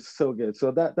he was so good.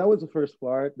 So that was the first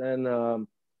part. Then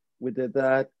we did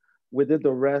that. We did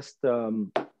the rest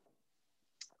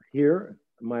here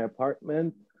in my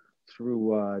apartment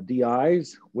through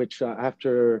DIs, which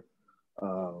after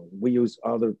we used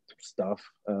other stuff.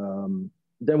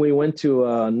 Then we went to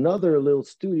another little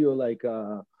studio, like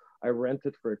I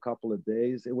rented for a couple of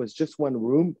days. It was just one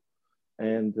room,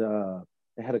 and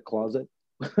it had a closet.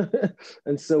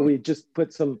 And so we just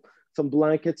put some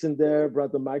blankets in there,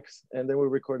 brought the mics, and then we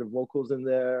recorded vocals in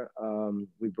there.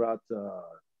 We brought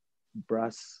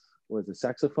brass,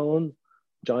 saxophone,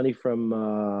 Johnny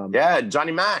from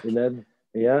Johnny Mac.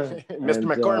 Yeah, Mr.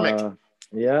 McCormick.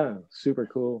 Yeah, super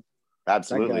cool.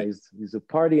 Absolutely. That guy, he's a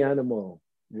party animal.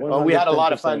 Oh, we had a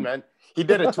lot of fun, man. He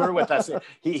did a tour with us.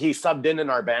 He subbed in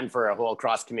our band for a whole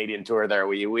cross-Canadian tour there.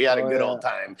 We had a good old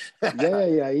time.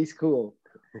 yeah, he's cool.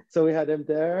 So we had him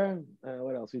there.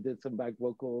 What else? We did some back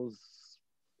vocals,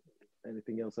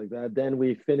 anything else like that. Then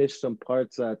we finished some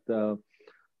parts at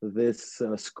this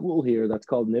school here that's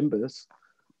called Nimbus.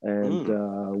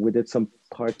 And we did some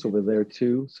parts over there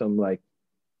too. Some like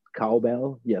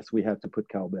cowbell. Yes, we had to put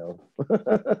cowbell.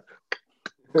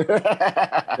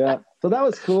 Yeah, so that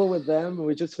was cool with them.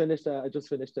 We just finished. I just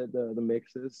finished the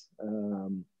mixes.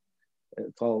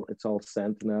 It's all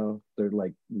sent now. They're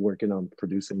like working on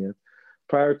producing it.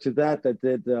 Prior to that, I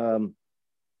did the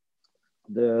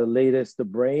latest, The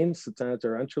Brains, Satana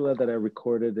Tarantula, that I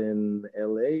recorded in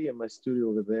LA in my studio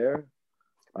over there.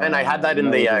 And I had that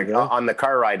in the on the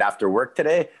car ride after work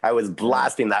today. I was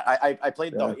blasting that. I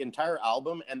played the entire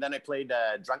album, and then I played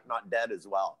Drunk Not Dead as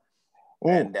well.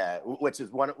 And which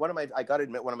is one of my, I gotta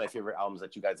admit, one of my favorite albums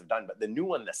that you guys have done. But the new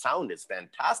one, the sound is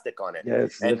fantastic on it. Yeah,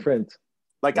 it's different.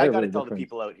 Like, I Very, got to very tell the different.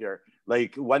 people out here,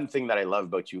 like, one thing that I love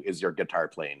about you is your guitar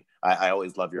playing. I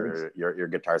always love Thanks. your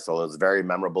guitar solos. Very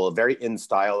memorable, very in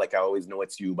style. Like, I always know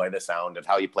it's you by the sound of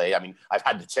how you play. I mean, I've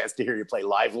had the chance to hear you play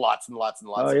live lots and lots and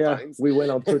Oh lots of yeah, times. we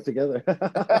went on tour together.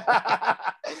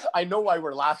 I know why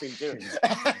we're laughing too.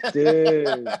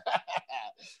 Dude,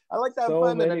 I like that so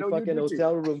fun, and I many know you fucking do too.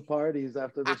 hotel room parties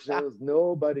after the shows.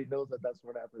 Nobody knows that that's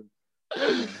what happened.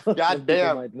 God Some people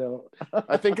damn. might know.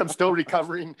 I think I'm still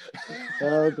recovering.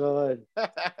 Oh god, I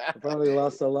probably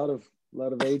lost a lot of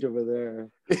age over there.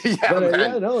 Yeah, But man.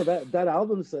 yeah, no, that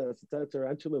album,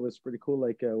 Tarantula, was pretty cool.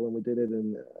 Like when we did it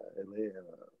in LA,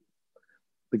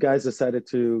 the guys decided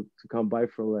to come by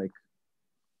for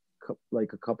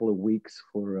like a couple of weeks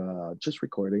for just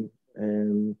recording,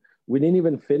 and we didn't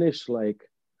even finish. Like,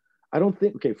 I don't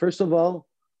think. Okay, first of all,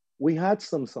 we had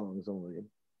some songs only,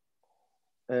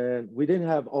 and we didn't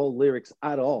have all lyrics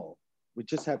at all. We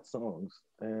just had songs,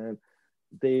 and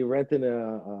they rented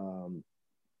a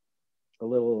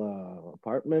little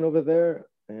apartment over there,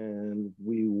 and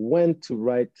we went to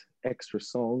write extra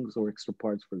songs or extra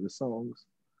parts for the songs.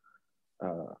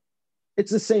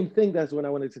 It's the same thing. That's what I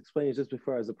wanted to explain just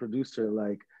before. As a producer,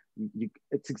 like,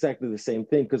 it's exactly the same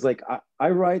thing, because like I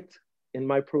write in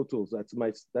my Pro Tools. That's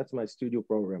my studio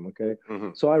program. Okay,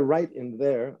 so I write in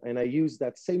there, and I use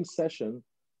that same session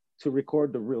to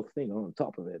record the real thing on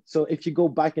top of it. So if you go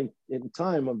back in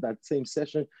time of that same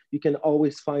session, you can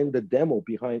always find the demo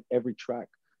behind every track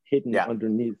hidden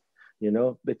underneath. You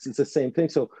know, it's the same thing.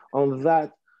 So on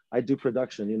that, I do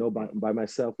production, you know, by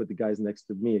myself with the guys next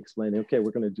to me explaining, okay,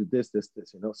 we're going to do this,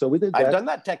 you know. So we did that. I've done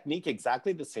that technique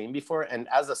exactly the same before. And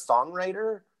as a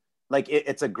songwriter, like,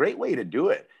 it's a great way to do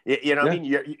it. You know what I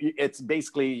mean? It's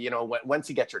basically, you know, once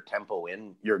you get your tempo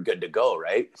in, you're good to go,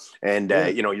 right? And,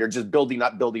 you know, you're just building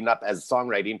up as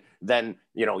songwriting. Then,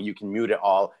 you know, you can mute it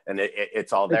all, and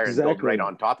it's all there and build right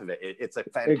on top of it. It's a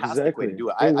fantastic way to do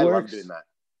it. I love doing that.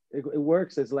 It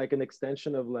works. It's like an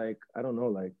extension of, like, I don't know,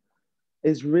 like,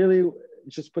 it's really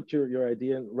just put your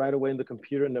idea right away in the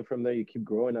computer, and then from there you keep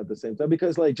growing at the same time.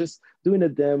 Because like just doing a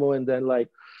demo and then like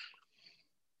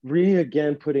really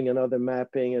again putting another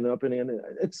mapping and opening,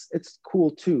 it's cool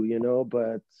too, you know.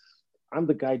 But I'm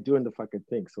the guy doing the fucking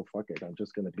thing, so fuck it. I'm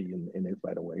just gonna be in it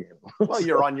right away. Well, so,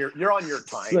 you're on your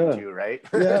time too, right?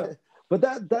 Yeah, but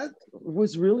that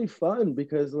was really fun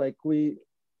because like we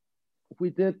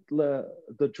did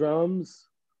the drums,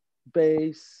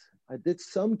 bass. I did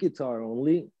some guitar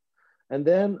only, and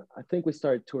then I think we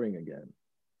started touring again.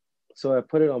 So I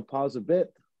put it on pause a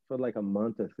bit for like a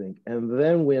month, I think, and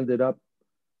then we ended up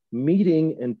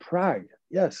meeting in Prague.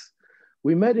 Yes,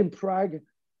 we met in Prague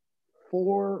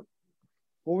 4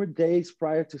 days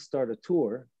prior to start a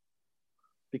tour,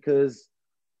 because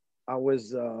I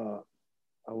was in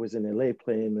LA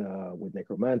playing with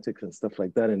Necromantics and stuff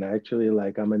like that, and actually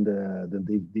like I'm in the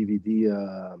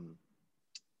DVD.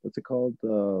 What's it called?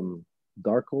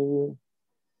 Darkle.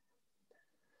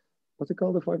 What's it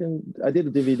called? The fucking. I did a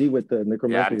DVD with the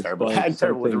Necromantics. Yeah, I'm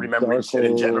terrible with remembering shit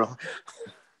in general.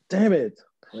 Damn it.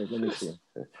 Wait, let me see.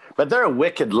 But they're a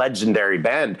wicked, legendary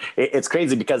band. It's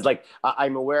crazy because, like,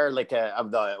 I'm aware, like,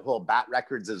 of the whole Bat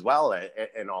Records as well,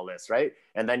 and all this, right?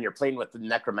 And then you're playing with the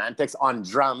Necromantics on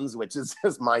drums, which is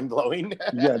just mind blowing.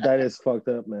 Yeah, that is fucked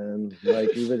up, man.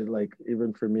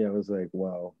 Even for me, I was like,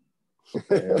 wow.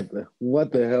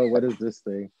 What the hell? What is this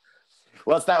thing?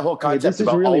 Well, it's that whole concept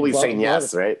about really always saying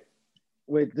yes, right?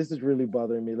 Wait, this is really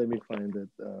bothering me. Let me find it.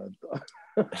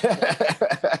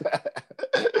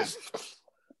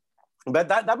 But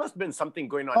that must have been something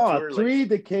going on. Oh, tour, 3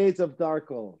 decades of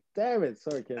Darkle. Damn it.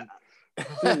 Sorry, Kim.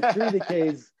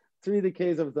 3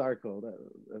 decades of Darkle.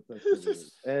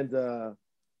 That's and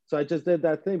so I just did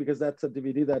that thing because that's a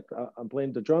DVD that I'm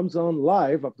playing the drums on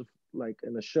live up to, like,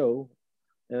 in a show.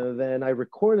 And then I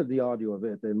recorded the audio of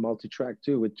it in multi-track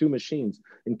too, with 2 machines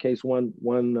in case one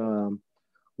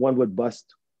would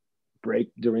break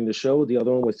during the show. The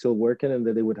other one was still working, and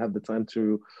then they would have the time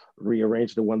to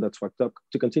rearrange the one that's fucked up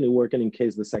to continue working in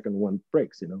case the second one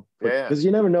breaks, you know? Because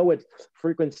you never know with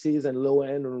frequencies and low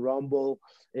end and rumble,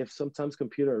 if sometimes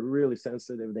computer are really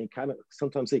sensitive, they kind of,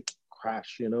 sometimes they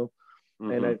crash, you know?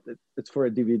 And it's for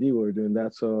a DVD, we're doing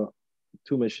that. So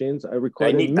 2 machines, I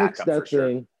recorded, mixed that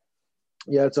thing. Sure.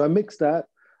 Yeah, so I mixed that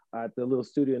at the little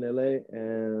studio in LA,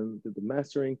 and the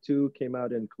mastering too came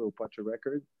out in Cleopatra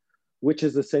Records, which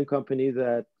is the same company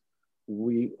that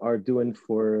we are doing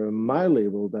for my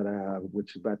label that I have,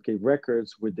 which is Batcave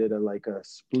Records. We did a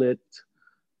split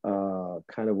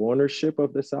kind of ownership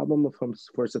of this album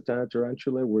for Satanic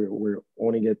Tarantula. We're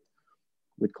owning it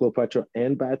with Cleopatra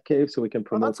and Batcave, so we can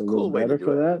promote a little better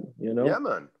for that, you know? Yeah,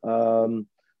 man.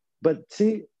 But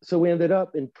see, so we ended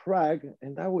up in Prague,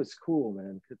 and that was cool,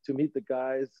 man, to meet the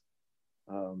guys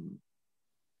um,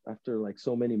 after like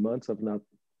so many months of not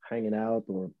hanging out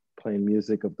or playing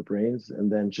music of the brains,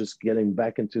 and then just getting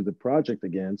back into the project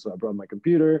again. So I brought my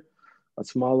computer, a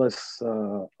smallest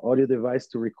audio device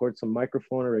to record some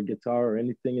microphone or a guitar or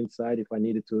anything inside if I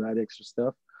needed to add extra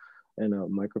stuff, and a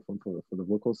microphone for the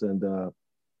vocals. And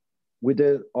we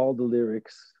did all the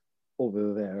lyrics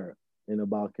over there in a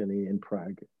balcony in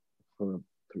Prague for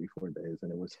 3-4 days,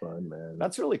 and it was fun, man.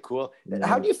 That's really cool. Yeah.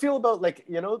 How do you feel about, like,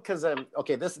 you know, because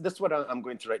okay, this is what I'm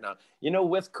going through right now. You know,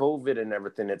 with COVID and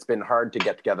everything, it's been hard to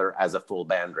get together as a full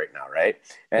band right now, right?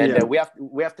 And Yeah.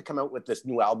 we have to come out with this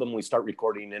new album. We start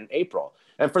recording in April,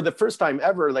 and for the first time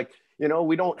ever, like, you know,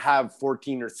 we don't have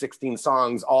 14 or 16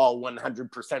 songs all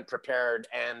 100% prepared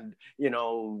and, you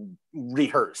know,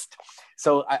 rehearsed.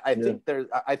 So I think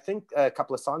I think a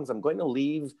couple of songs I'm going to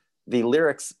leave the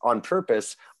lyrics on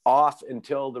purpose off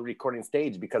until the recording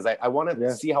stage, because I want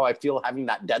to see how I feel having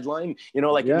that deadline, you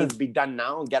know, like it needs to be done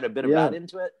now and get a bit of that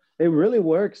into it. It really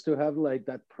works to have like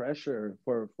that pressure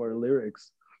for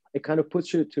lyrics. It kind of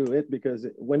puts you to it, because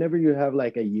whenever you have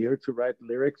like a year to write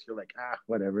lyrics, you're like,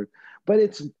 whatever. But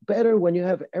it's better when you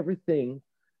have everything,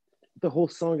 the whole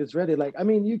song is ready. Like, I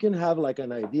mean, you can have like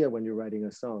an idea when you're writing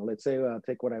a song. Let's say I'll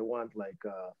take what I want, like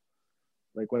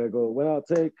when I go, well, I'll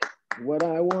take what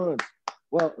I want.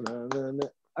 Well,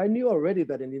 I knew already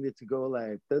that it needed to go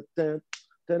like, you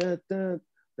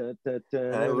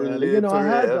know, I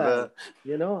had that.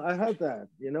 You know, I had that.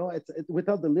 You know, it's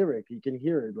without the lyric, you can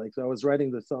hear it. Like, so I was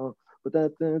writing the song, but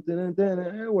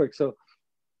it works. So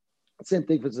same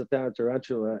thing for Satana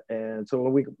Tarantula. And so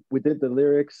when we did the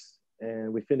lyrics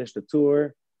and we finished the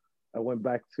tour, I went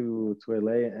back to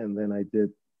LA, and then I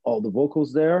did all the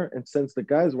vocals there. And since the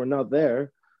guys were not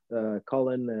there,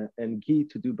 Colin and Guy,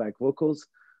 to do back vocals,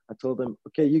 I told them,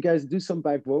 okay, you guys do some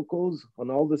back vocals on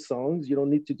all the songs. You don't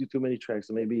need to do too many tracks,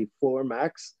 so maybe 4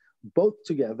 max, both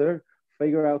together.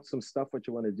 Figure out some stuff, what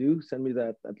you want to do. Send me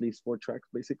that at least 4 tracks,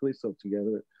 basically, so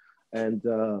together. And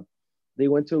they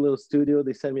went to a little studio.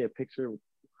 They sent me a picture. I'm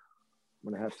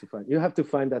gonna have to find. You have to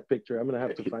find that picture. I'm gonna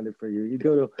have to find it for you. You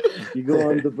go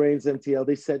on the Brains MTL.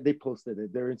 They posted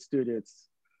it. They're in studio. It's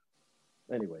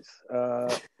anyways.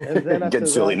 And then after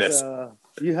that,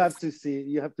 you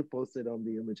have to post it on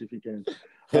the image if you can.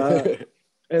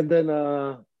 And then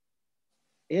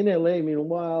in LA,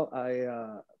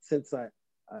 meanwhile, since I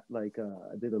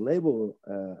did a label,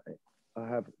 I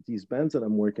have these bands that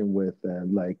I'm working with,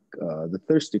 and like the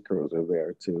Thirsty Crows are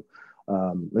there too.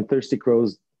 And Thirsty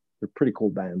Crows, they're a pretty cool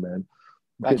band, man.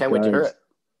 I can't wait to hear it.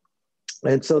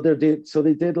 And so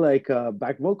they did like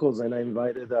back vocals, and I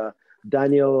invited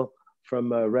Daniel from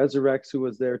Resurrects, who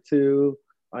was there too.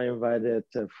 I invited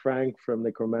Frank from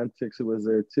Necromantics, who was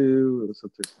there too. So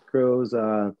Thirsty Crows.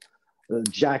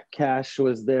 Jack Cash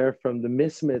was there from the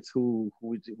Misfits, who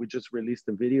we just released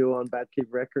a video on Batcave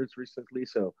Records recently.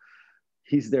 So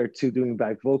he's there too, doing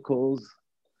back vocals.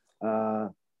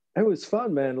 It was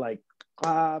fun, man. Like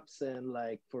claps and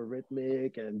like for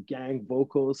rhythmic and gang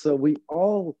vocals. So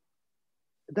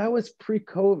that was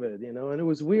pre-COVID, you know, and it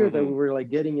was weird that we were like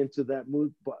getting into that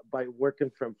mood by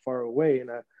working from far away. And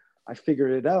I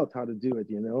figured it out how to do it,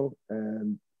 you know,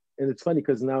 and it's funny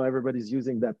because now everybody's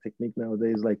using that technique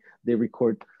nowadays. Like they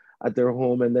record at their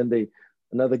home, and then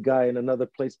another guy in another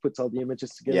place puts all the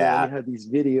images together. Yeah. And you have these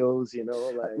videos, you know.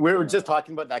 Like, we were just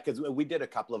talking about that because we did a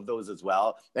couple of those as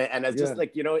well. And it's just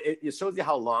like, you know, it shows you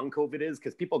how long COVID is,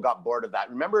 because people got bored of that.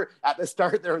 Remember at the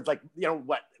start, there was like, you know,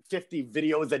 50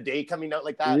 videos a day coming out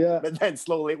like that. Yeah. But then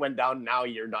slowly it went down. Now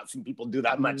you're not seeing people do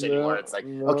that much anymore. It's like,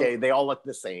 okay, they all look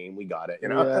the same. We got it, you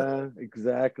know? Yeah,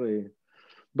 exactly.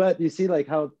 But you see, like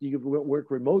how you work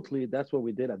remotely, that's what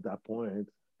we did at that point.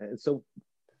 And so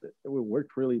it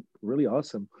worked really, really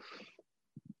awesome.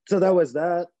 So that was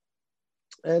that.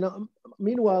 And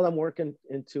meanwhile, I'm working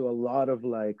into a lot of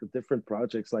like different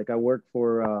projects. Like I work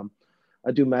for,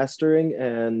 I do mastering,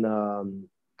 and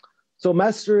so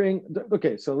mastering.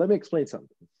 Okay, so let me explain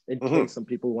something in case some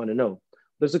people want to know.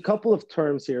 There's a couple of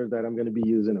terms here that I'm going to be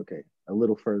using, okay, a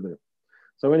little further.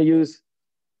 So I'm going to use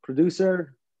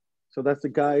producer. So that's the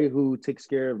guy who takes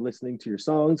care of listening to your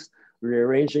songs,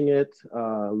 rearranging it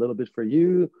a little bit for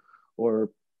you, or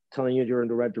telling you you're in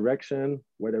the right direction,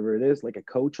 whatever it is, like a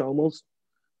coach almost.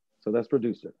 So that's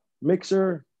producer.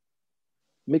 Mixer,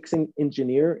 mixing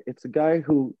engineer. It's a guy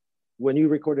who, when you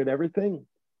recorded everything,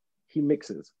 he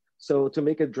mixes. So to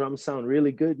make a drum sound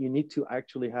really good, you need to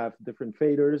actually have different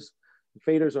faders.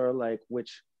 Faders are like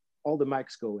which all the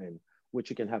mics go in, which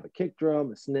you can have a kick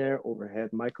drum, a snare, overhead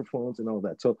microphones, and all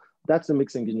that. So that's the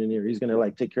mixing engineer. He's gonna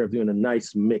like take care of doing a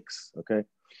nice mix, okay?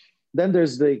 Then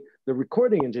there's the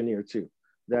recording engineer too,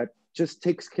 that just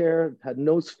takes care,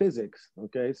 knows physics.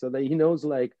 Okay, so that he knows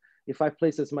like if I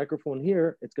place this microphone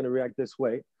here, it's going to react this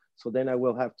way. So then I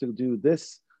will have to do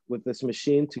this with this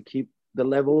machine to keep the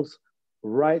levels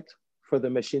right for the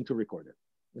machine to record it.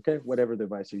 Okay, whatever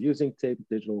device you're using, tape,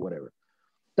 digital, whatever.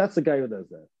 That's the guy who does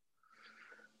that.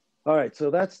 All right, so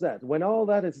that's that. When all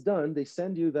that is done, they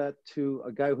send you that to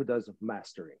a guy who does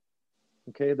mastering.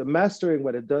 Okay, the mastering,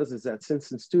 what it does is that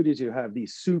since in studios you have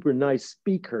these super nice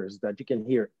speakers that you can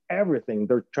hear everything,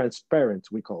 they're transparent,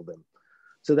 we call them.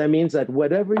 So that means that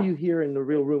whatever you hear in the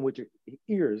real room with your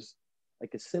ears,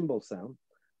 like a cymbal sound,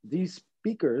 these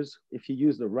speakers, if you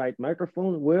use the right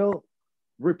microphone, will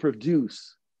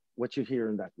reproduce what you hear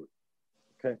in that room.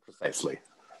 Okay, precisely.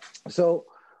 So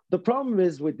the problem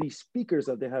is with these speakers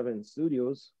that they have in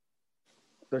studios,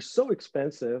 they're so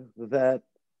expensive that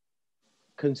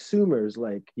consumers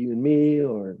like you and me,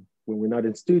 or when we're not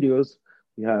in studios,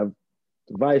 we have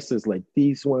devices like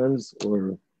these ones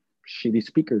or shitty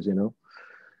speakers, you know.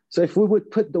 So if we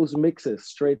would put those mixes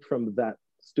straight from that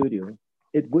studio,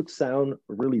 it would sound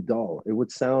really dull. It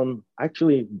would sound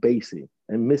actually bassy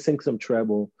and missing some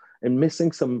treble and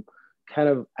missing some kind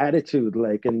of attitude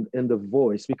like in the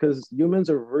voice, because humans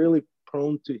are really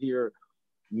prone to hear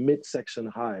midsection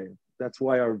high. That's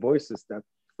why our voice is that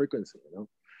frequency, you know.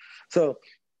 So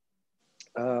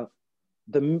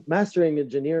the mastering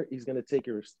engineer is going to take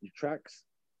your tracks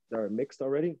that are mixed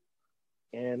already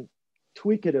and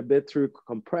tweak it a bit through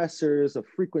compressors of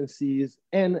frequencies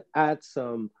and add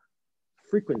some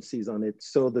frequencies on it.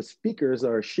 So the speakers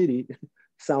are shitty,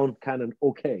 sound kind of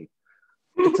okay.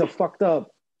 It's a fucked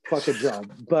up fucking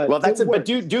job, but well, that's it. Works.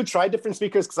 But do try different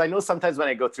speakers, because I know sometimes when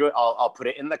I go through it, I'll put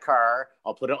it in the car,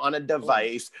 I'll put it on a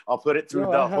device, I'll put it through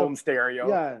the home stereo.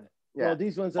 Yeah. Well,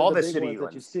 these ones are the big ones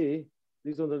that you see.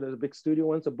 These ones are the big studio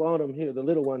ones. The bottom here, the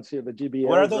little ones here, the GBL.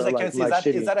 What are those? I can't see.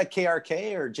 Is that a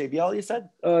KRK or JBL? You said?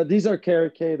 These are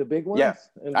KRK, the big ones. Yeah,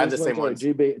 and I have the same ones.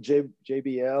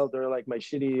 JBL. They're like my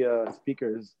shitty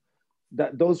speakers.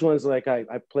 Those ones, like I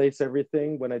place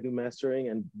everything when I do mastering,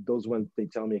 and those ones they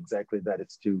tell me exactly that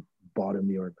it's too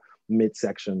bottomy or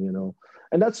midsection, you know.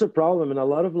 And that's the problem. And a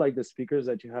lot of like the speakers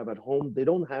that you have at home, they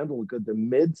don't handle good the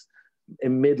mids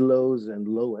and mid lows and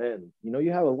low end. You know,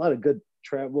 you have a lot of good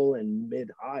treble and mid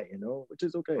high, you know, which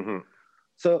is okay.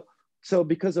 Mm-hmm. So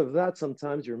because of that,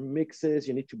 sometimes your mixes,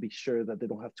 you need to be sure that they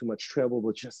don't have too much treble,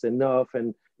 but just enough,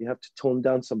 and you have to tone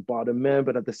down some bottom end,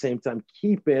 but at the same time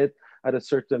keep it at a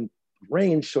certain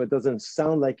range so it doesn't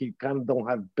sound like you kind of don't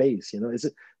have bass, you know.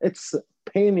 It's a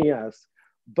pain in the ass,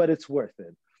 but it's worth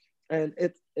it. And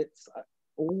it's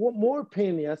more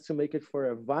pain in the ass to make it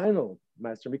for a vinyl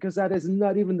master, because that is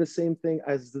not even the same thing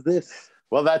as this.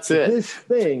 Well, that's it. This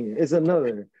thing is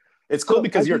another. It's cool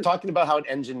because you're talking about how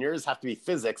engineers have to be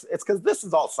physics. It's because this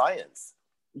is all science.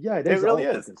 Yeah, it really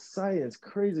is. Science,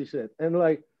 crazy shit. And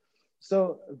like,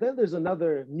 so then there's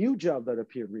another new job that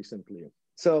appeared recently.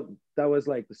 So that was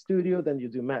like the studio, then you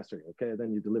do mastering, okay?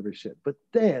 Then you deliver shit. But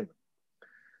then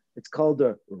it's called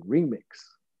a remix.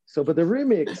 So, but the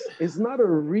remix is not a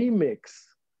remix,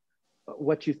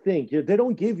 what you think. They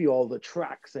don't give you all the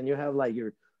tracks and you have like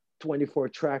your 24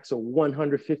 tracks or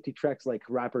 150 tracks like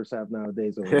rappers have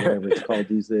nowadays, or whatever it's called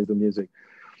these days, the music.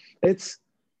 It's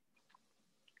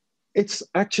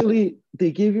actually,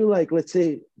 they give you like, let's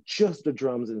say, just the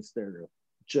drums in stereo,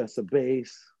 just a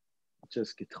bass,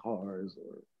 just guitars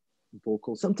or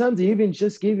vocals. Sometimes they even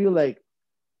just give you like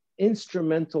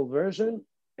instrumental version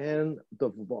and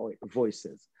the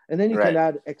voices. And then you can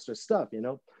add extra stuff, you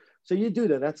know? So you do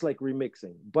that, that's like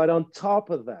remixing. But on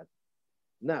top of that,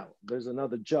 now there's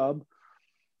another job,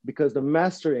 because the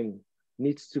mastering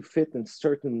needs to fit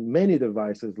in many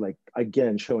devices, like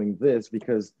again, showing this,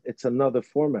 because it's another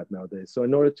format nowadays. So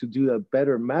in order to do a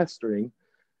better mastering,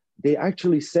 they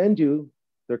actually send you,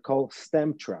 they're called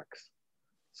stem tracks.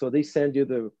 So they send you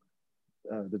the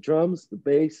drums, the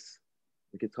bass,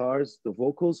 the guitars, the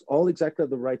vocals, all exactly at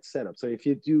the right setup. So if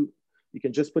you do, you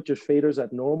can just put your faders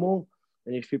at normal,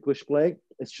 and if you push play,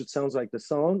 it should sound like the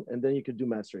song, and then you can do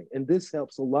mastering. And this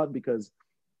helps a lot because,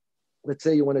 let's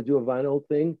say you want to do a vinyl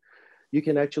thing, you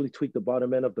can actually tweak the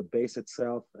bottom end of the bass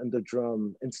itself and the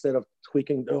drum instead of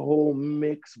tweaking the whole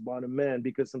mix bottom end,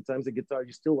 because sometimes the guitar,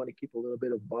 you still want to keep a little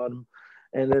bit of bottom,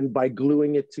 and then by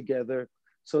gluing it together.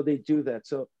 So they do that.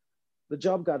 So the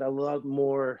job got a lot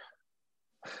more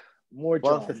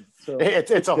job. So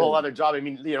it's a whole other job. I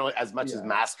mean, you know, as much as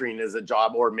mastering is a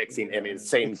job or mixing, I mean,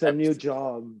 same. It's a new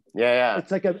job. Yeah.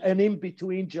 It's like an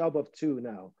in-between job of two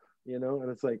now, you know, and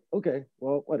it's like, okay,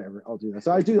 well, whatever, I'll do that.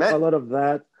 So I do a lot of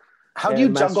that. How do you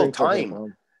juggle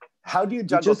time? How do you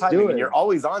juggle timing? You're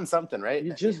always on something, right?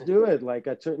 You just do it. Like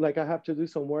I have to do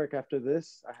some work after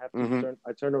this. I have to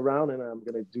Mm-hmm. turn around and I'm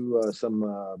gonna do some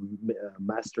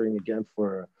mastering again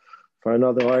for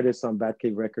another artist on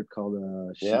Batcave record called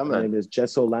her name is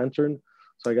Jess O'Lantern.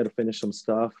 So I got to finish some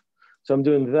stuff. So I'm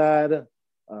doing that.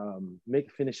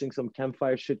 Finishing some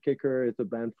Campfire Shit Kicker. It's a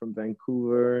band from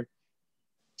Vancouver.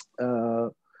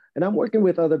 And I'm working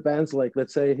with other bands, like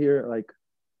let's say here, like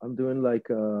I'm doing like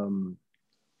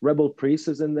Rebel Priest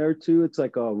is in there too. It's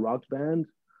like a rock band.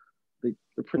 They're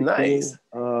pretty nice.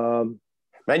 Cool.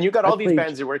 Man, you got all these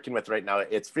bands you're working with right now.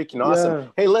 It's freaking awesome. Yeah.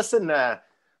 Hey, listen,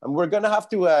 we're gonna have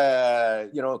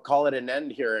to call it an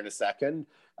end here in a second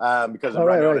because I'm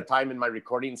running out of time in my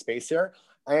recording space here.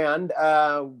 And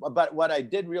but what I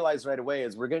did realize right away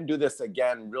is we're going to do this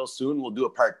again real soon. We'll do a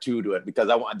part 2 to it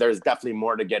because there's definitely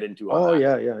more to get into.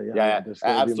 Yeah,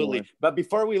 absolutely. But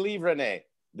before we leave, Rene,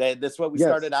 this is what we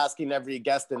started asking every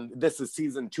guest, and this is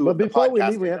season 2. But before we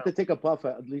leave, we have to take a puff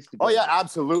at least. Oh yeah,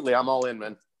 absolutely. I'm all in,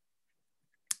 man.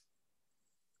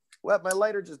 What? My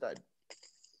lighter just died.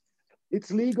 It's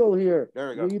legal here. There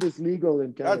we go. Weed is legal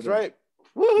in Canada. That's right.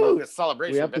 Woohoo! It's a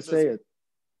celebration. We have to say it.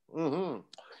 Mm-hmm.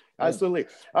 Absolutely.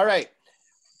 All right.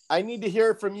 I need to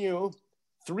hear from you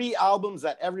 3 albums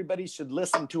that everybody should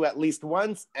listen to at least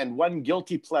once and 1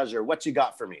 guilty pleasure. What you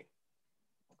got for me?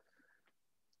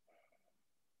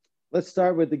 Let's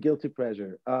start with the guilty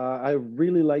pleasure. I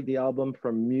really like the album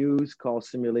from Muse called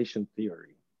Simulation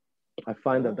Theory. I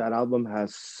find that album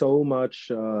has so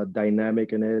much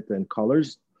dynamic in it and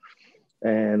colors.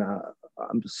 And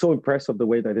I'm so impressed with the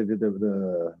way that they did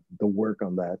the work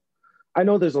on that. I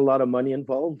know there's a lot of money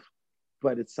involved,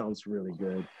 but it sounds really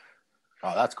good.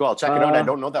 Oh, that's cool. I'll check it out. I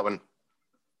don't know that one.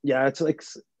 Yeah, it's like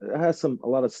it has a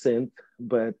lot of synth,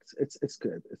 but it's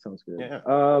good. It sounds good. Yeah.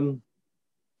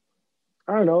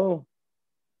 I don't know.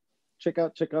 Check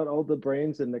out all the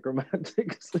Brains and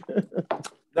Necromantics.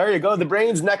 There you go. The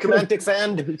Brains, Necromantics,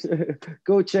 and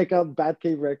go check out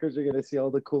Batcave Records. You're gonna see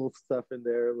all the cool stuff in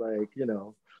there,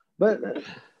 But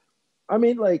I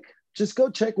mean, just go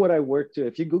check what I work to.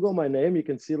 If you Google my name, you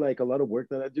can see a lot of work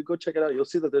that I do. Go check it out. You'll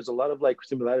see that there's a lot of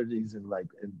similarities in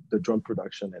the drum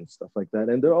production and stuff like that.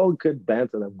 And they're all good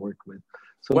bands that I've worked with.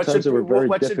 Sometimes they were very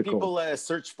difficult. What should people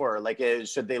search for?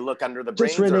 Should they look under the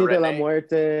Brains? Just Rene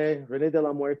de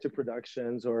la Muerte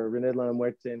Productions, or Rene de la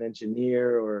Muerte an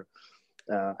engineer, or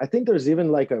I think there's even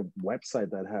a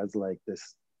website that has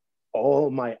this.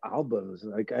 All my albums,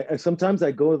 I sometimes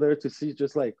I go there to see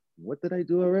just what did I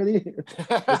do already?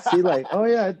 I see oh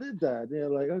yeah, I did that. Yeah,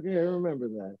 okay, I remember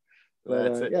that.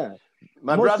 But yeah,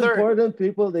 my most brother. Important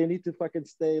people, they need to fucking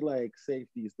stay safe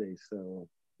these days. So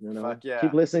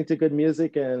keep listening to good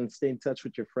music and stay in touch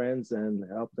with your friends and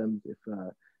help them if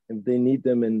they need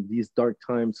them in these dark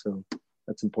times. So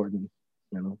that's important.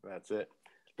 That's it.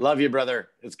 Love you, brother.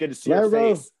 It's good to see your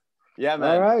face. Yeah,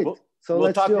 man. All right. So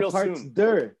let's talk do a part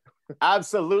soon.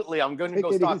 Absolutely. I'm going to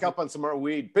go stock up on some more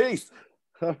weed. Peace.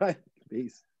 All right.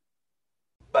 Peace.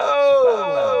 Boom. Boom.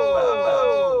 Boom.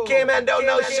 Boom. Came and don't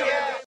know shit.